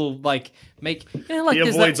awkward. People will like make, like He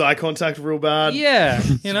there's avoids that, eye contact real bad. yeah,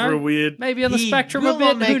 you know, real weird. maybe on the He spectrum will a bit.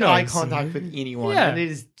 not Who make knows? eye contact with anyone, Yeah. and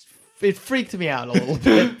it freaked me out a little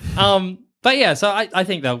bit. But yeah, so I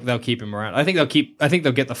think they'll keep him around. I think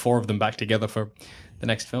they'll get the four of them back together for the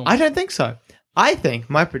next film. I don't think so. I think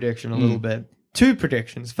my prediction a little bit. Two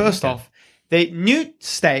predictions. First off, Newt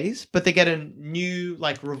stays, but they get a new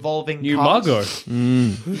revolving New cast.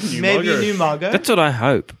 Margot. Maybe a new Margot. That's what I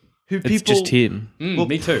hope. who It's people just him. will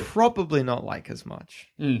me too. probably not like as much.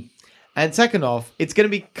 Mm. And second off, it's going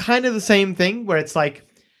to be kind of the same thing where it's like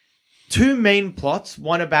two main plots.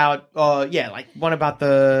 One about one about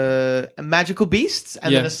the magical beasts,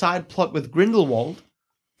 and then Yeah. a side plot with Grindelwald.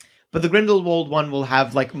 But the Grindelwald one will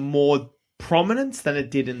have like more prominence than it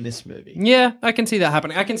did in this movie. Yeah, I can see that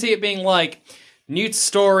happening. I can see it being like Newt's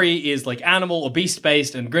story is like animal or beast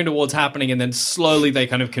based, and Grindelwald's happening, and then slowly they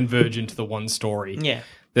kind of converge into the one story. Yeah.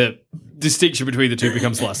 The distinction between the two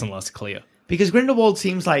becomes less and less clear. Because Grindelwald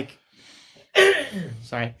seems like...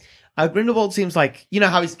 Sorry. Grindelwald seems like... You know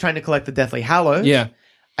how he's trying to collect the Deathly Hallows? Yeah.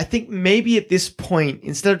 I think maybe at this point,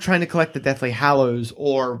 instead of trying to collect the Deathly Hallows,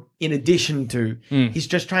 or in addition to, he's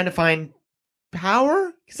just trying to find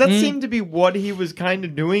power? Because that seemed to be what he was kind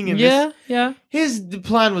of doing in this. Yeah. His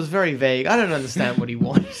plan was very vague. I don't understand what he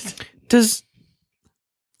wanted.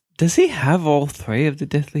 Does he have all three of the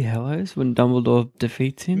Deathly Hallows when Dumbledore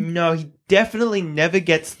defeats him? No, he definitely never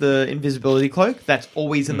gets the invisibility cloak. That's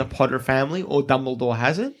always in the Potter family, or Dumbledore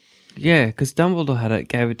has it. Yeah, because Dumbledore had it,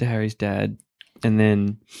 gave it to Harry's dad, and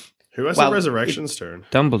then Who has Well, the Resurrection Stone?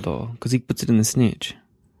 Dumbledore, because he puts it in the snitch.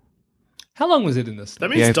 How long was it in this? That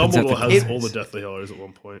means He opens up Dumbledore the has closet. all the Deathly Hallows at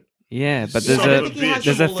one point. Yeah, but Son of a bitch.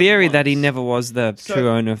 there's a them all at theory that he once. never was the So- true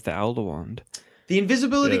owner of the Elder Wand. The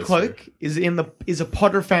invisibility Yeah, that's cloak is a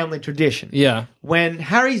Potter family tradition. Yeah. When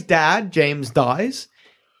Harry's dad, James, dies,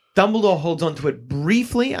 Dumbledore holds onto it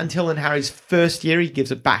briefly until in Harry's first year he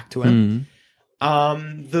gives it back to him.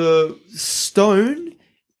 The stone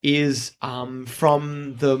is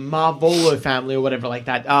from the Marvolo family or whatever like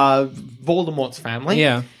that, Voldemort's family.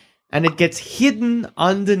 Yeah. And it gets hidden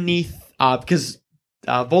underneath, because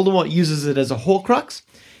Voldemort uses it as a Horcrux.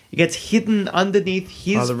 It gets hidden underneath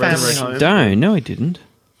his the family Resurrection home. Stone? No, he didn't.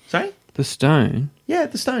 Sorry? The stone. Yeah,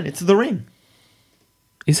 the stone. It's the ring.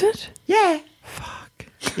 Is it? Yeah. Fuck.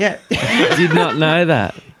 Yeah. I did not know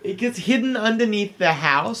that. It gets hidden underneath the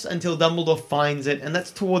house until Dumbledore finds it, and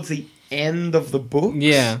that's towards the end of the book.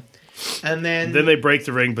 Yeah. And then... Then they break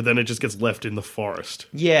the ring, but then it just gets left in the forest.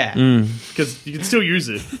 Yeah. Because you can still use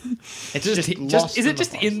it. It's just lost is in it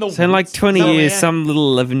just forest. in the So in like 20 So, years, yeah. some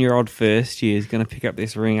little 11-year-old first year is going to pick up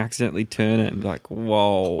this ring, accidentally turn it, and be like,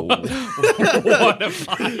 whoa. What have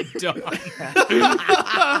I done?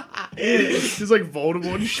 It's like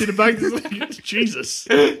Voldemort and shit about Jesus.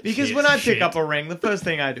 Because when I pick up a ring, the first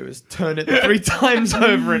thing I do is turn it 3 times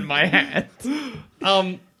over in my hand.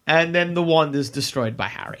 And then the wand is destroyed by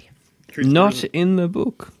Harry. Not in the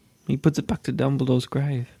book. He puts it back to Dumbledore's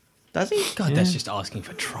grave. Does he? God, that's just asking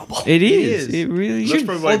for trouble. It is. is. It really That's is.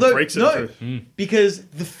 probably why it breaks it. no, too. because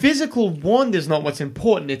the physical wand is not what's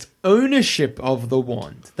important. It's ownership of the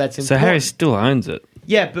wand that's important. So Harry still owns it.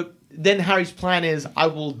 Yeah, but then Harry's plan is, I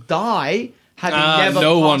will die having never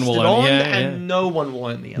no one passed will it own- on, yeah, and yeah. no one will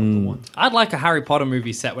own the other one. I'd like a Harry Potter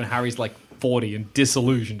movie set when Harry's like 40 and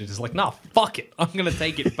disillusioned and just like, nah, fuck it. I'm going to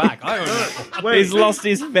take it back. I own it. He's lost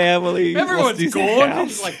his family. He's lost Everyone's his gone. house.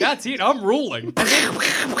 He's like, that's it. I'm ruling.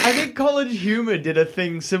 I think College Humor did a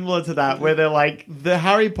thing similar to that, where they're like, the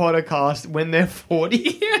Harry Potter cast, when they're 40.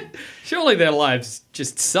 Yeah. Surely their lives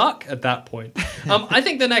just suck at that point. I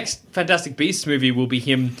think the next Fantastic Beasts movie will be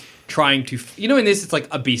him trying to... in this, it's like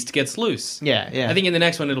a beast gets loose. Yeah. I think in the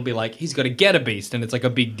next one, it'll be like, he's got to get a beast, and it's like a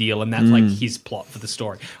big deal, and that's like his plot for the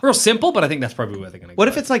story. Real simple, but I think that's probably where they're going to go. What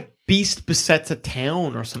if it's like Beast besets a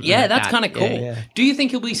town or something? Yeah, like that's that? kind of cool. Yeah. Do you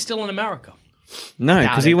think he'll be still in America? No,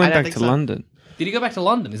 because he I went don't back think to so. London. Did he go back to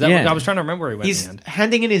London? Is that Yeah. what, I was trying to remember where he went He's in the end.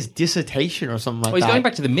 handing in his dissertation or something like Oh, he's that. going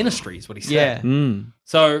back to the ministry, is what he said. Yeah.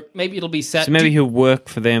 So maybe it'll be set... So maybe he'll work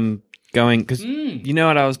for them going... Because you know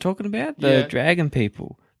what I was talking about? The Yeah. dragon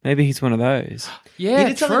people. Maybe he's one of those. Yeah, He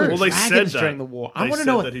did something true. with Well, they said dragons that during the war. I They want to said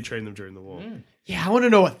know what. that he trained them during the war. Yeah, I want to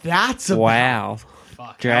know what that's about. Wow.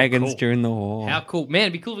 Fuck, Dragons how cool. during the war. How cool. Man,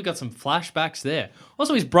 it'd be cool if we got some flashbacks there.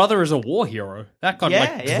 Also, his brother is a war hero. That got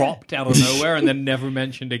Yeah. dropped out of nowhere and then never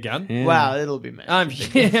mentioned again. Yeah. Wow, it'll be mad. I'm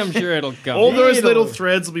sure it'll come. All those It'll- little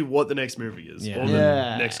threads will be what the next movie is. Yeah. Or the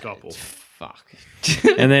Yeah. next couple. Fuck.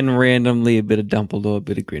 And then randomly a bit of Dumbledore, a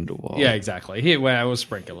bit of Grindelwald. Yeah, exactly. Here, where I will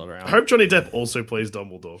sprinkle it I around. hope Johnny Depp also plays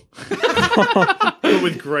Dumbledore. But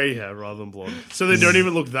with grey hair rather than blonde. So they don't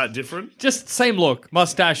even look that different. Just same look,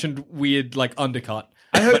 mustache and weird like undercut.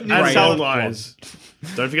 I hope And Newt long Salamander. eyes.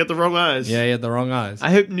 Don't forget the wrong eyes. Yeah, he had the wrong eyes. I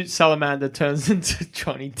hope Newt Salamander turns into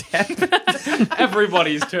Johnny Depp.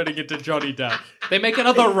 Everybody's turning into Johnny Depp. They make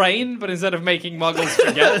another Rain, but instead of making Muggles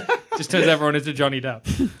forget, just turns everyone into Johnny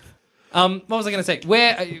Depp. What was I going to say?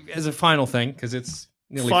 Where, as a final thing, because it's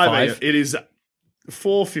nearly 5. It is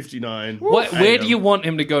 4:59. Where do you want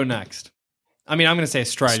him to go next? I mean, I'm going to say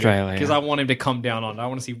Australia. Australia. Because I want him to come down on it. I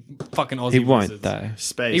want to see fucking Aussie He won't, wizards. though.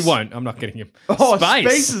 Space. He won't. I'm not getting him. Oh,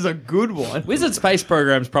 space is a good one. Wizard space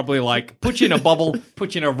program's probably like, put you in a bubble,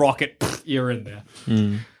 put you in a rocket, you're in there.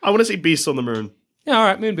 I want to see Beasts on the Moon. Yeah, all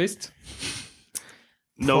right, Moon Beast.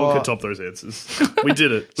 No one could top those answers. We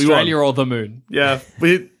did it. We Australia won. or the moon. Yeah,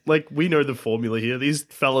 we know the formula here. These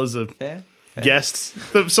fellas are guests.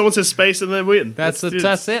 Someone says space and they win. That's it.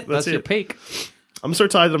 That's your peak. I'm so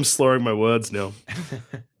tired that I'm slurring my words now.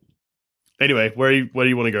 Anyway, where do you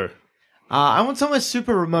want to go? I want somewhere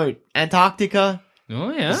super remote. Antarctica,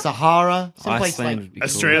 Oh, yeah. Sahara, someplace Iceland like would be cool.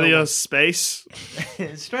 Australia, space.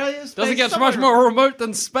 Australia. Space, Doesn't get somewhere- much more remote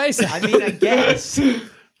than space. I mean, I guess.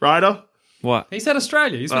 Ryder? What? He said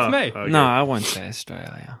Australia. He's with me. Okay. No, I won't say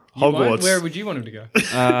Australia. You won't? Hogwarts. Where would you want him to go?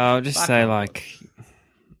 I'll just say like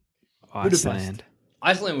Iceland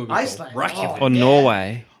Iceland would be Iceland. cool. Reykjavik. or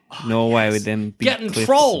Norway. Norway with them big Getting cliffs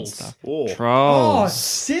trolls. and stuff. Oh. Oh, Trolls.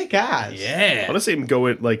 sick ass. Yeah. I want to see him go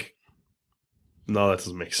in, like... No, that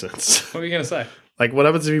doesn't make sense. What were you going to say? Like, what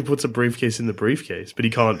happens if he puts a briefcase in the briefcase? But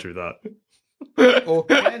he can't do that. Or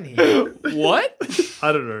can he? What?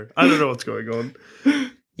 I don't know what's going on.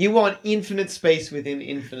 You want infinite space within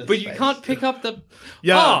infinite But space. you can't pick up the...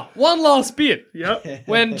 Yeah. Ah, one last bit. Yep.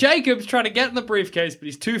 When Jacob's trying to get in the briefcase, but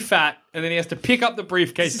he's too fat, and then he has to pick up the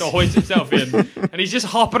briefcase to hoist himself in, and he's just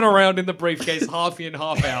hopping around in the briefcase, half in,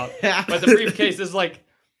 half out. But the briefcase is like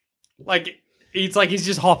he's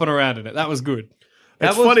just hopping around in it. That was good.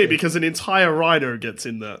 It's was funny good. because an entire Ryder gets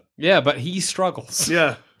in that. Yeah, but he struggles.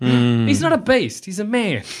 Yeah. He's not a beast. He's a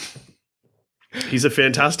man. He's a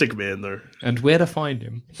fantastic man, though. And where to find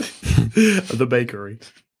him? The bakery.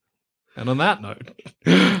 And on that note,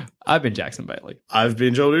 I've been Jackson Bailey. I've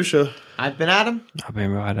been Joel Dusha, I've been Adam. I've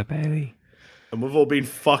been Ryder Bailey. and we've all been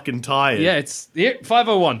fucking tired. Yeah, it's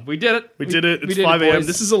 5:01. We did it. We did it. It's did 5 a.m. boys.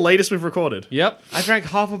 This is the latest we've recorded. Yep. I drank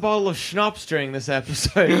half a bottle of schnapps during this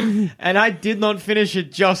episode, and I did not finish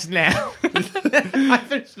it just now. I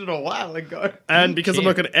finished it a while ago. And because I'm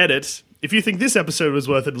not going to edit, if you think this episode was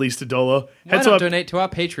worth at least $1, Why head to not our donate to our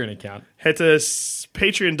Patreon account? head to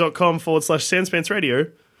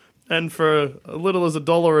patreon.com/Sanspantsradio, and for as little as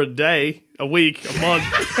 $1 a day, a week, a month,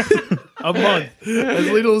 a month, as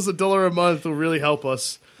little as $1 a month will really help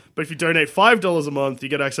us. But if you donate $5 a month, you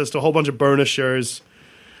get access to a whole bunch of bonus shows,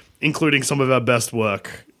 including some of our best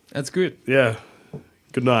work. That's good. Yeah.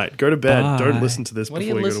 Good night. Go to bed. Bye. Don't listen to this What are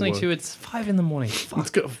before you you listening go to? to work. It's 5 in the morning.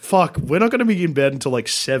 Fuck. Fuck, we're not going to be in bed until like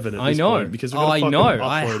 7 at I this know. point. Because we're Oh, gonna I know. fucking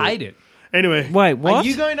I upload hate it. Anyway, Wait, what? Are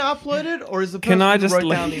you going to upload it, or is the person Can I who just wrote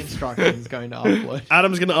down the leave? instructions going to upload?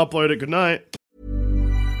 Adam's going to upload it. Good night.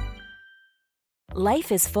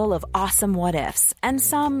 Life is full of awesome what ifs, and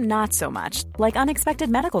some not so much, like unexpected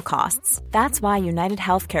medical costs. That's why United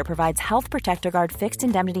Healthcare provides Health Protector Guard fixed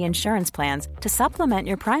indemnity insurance plans to supplement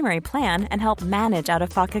your primary plan and help manage out of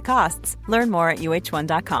pocket costs. Learn more at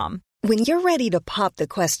uh1.com. When you're ready to pop the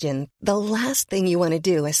question, the last thing you want to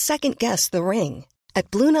do is second-guess the ring. At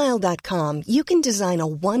BlueNile.com, you can design a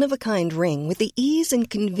one-of-a-kind ring with the ease and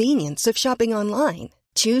convenience of shopping online.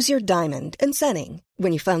 Choose your diamond and setting.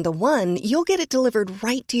 When you find the one, you'll get it delivered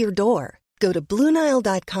right to your door. Go to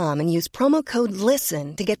BlueNile.com and use promo code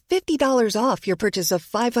LISTEN to get $50 off your purchase of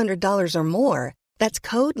 $500 or more. That's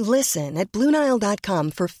code LISTEN at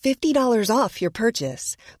BlueNile.com for $50 off your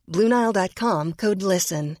purchase. BlueNile.com, code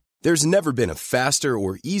LISTEN. There's never been a faster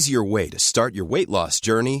or easier way to start your weight loss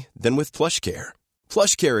journey than with PlushCare.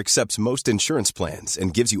 PlushCare accepts most insurance plans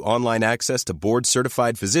and gives you online access to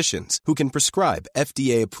board-certified physicians who can prescribe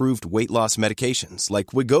FDA-approved weight loss medications like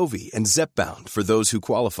Wegovy and Zepbound for those who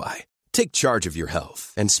qualify. Take charge of your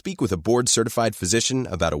health and speak with a board-certified physician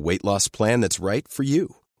about a weight loss plan that's right for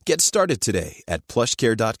you. Get started today at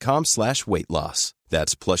plushcare.com/weight loss.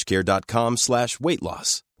 That's plushcare.com/weight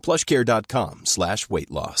loss.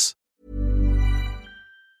 plushcare.com/weight loss.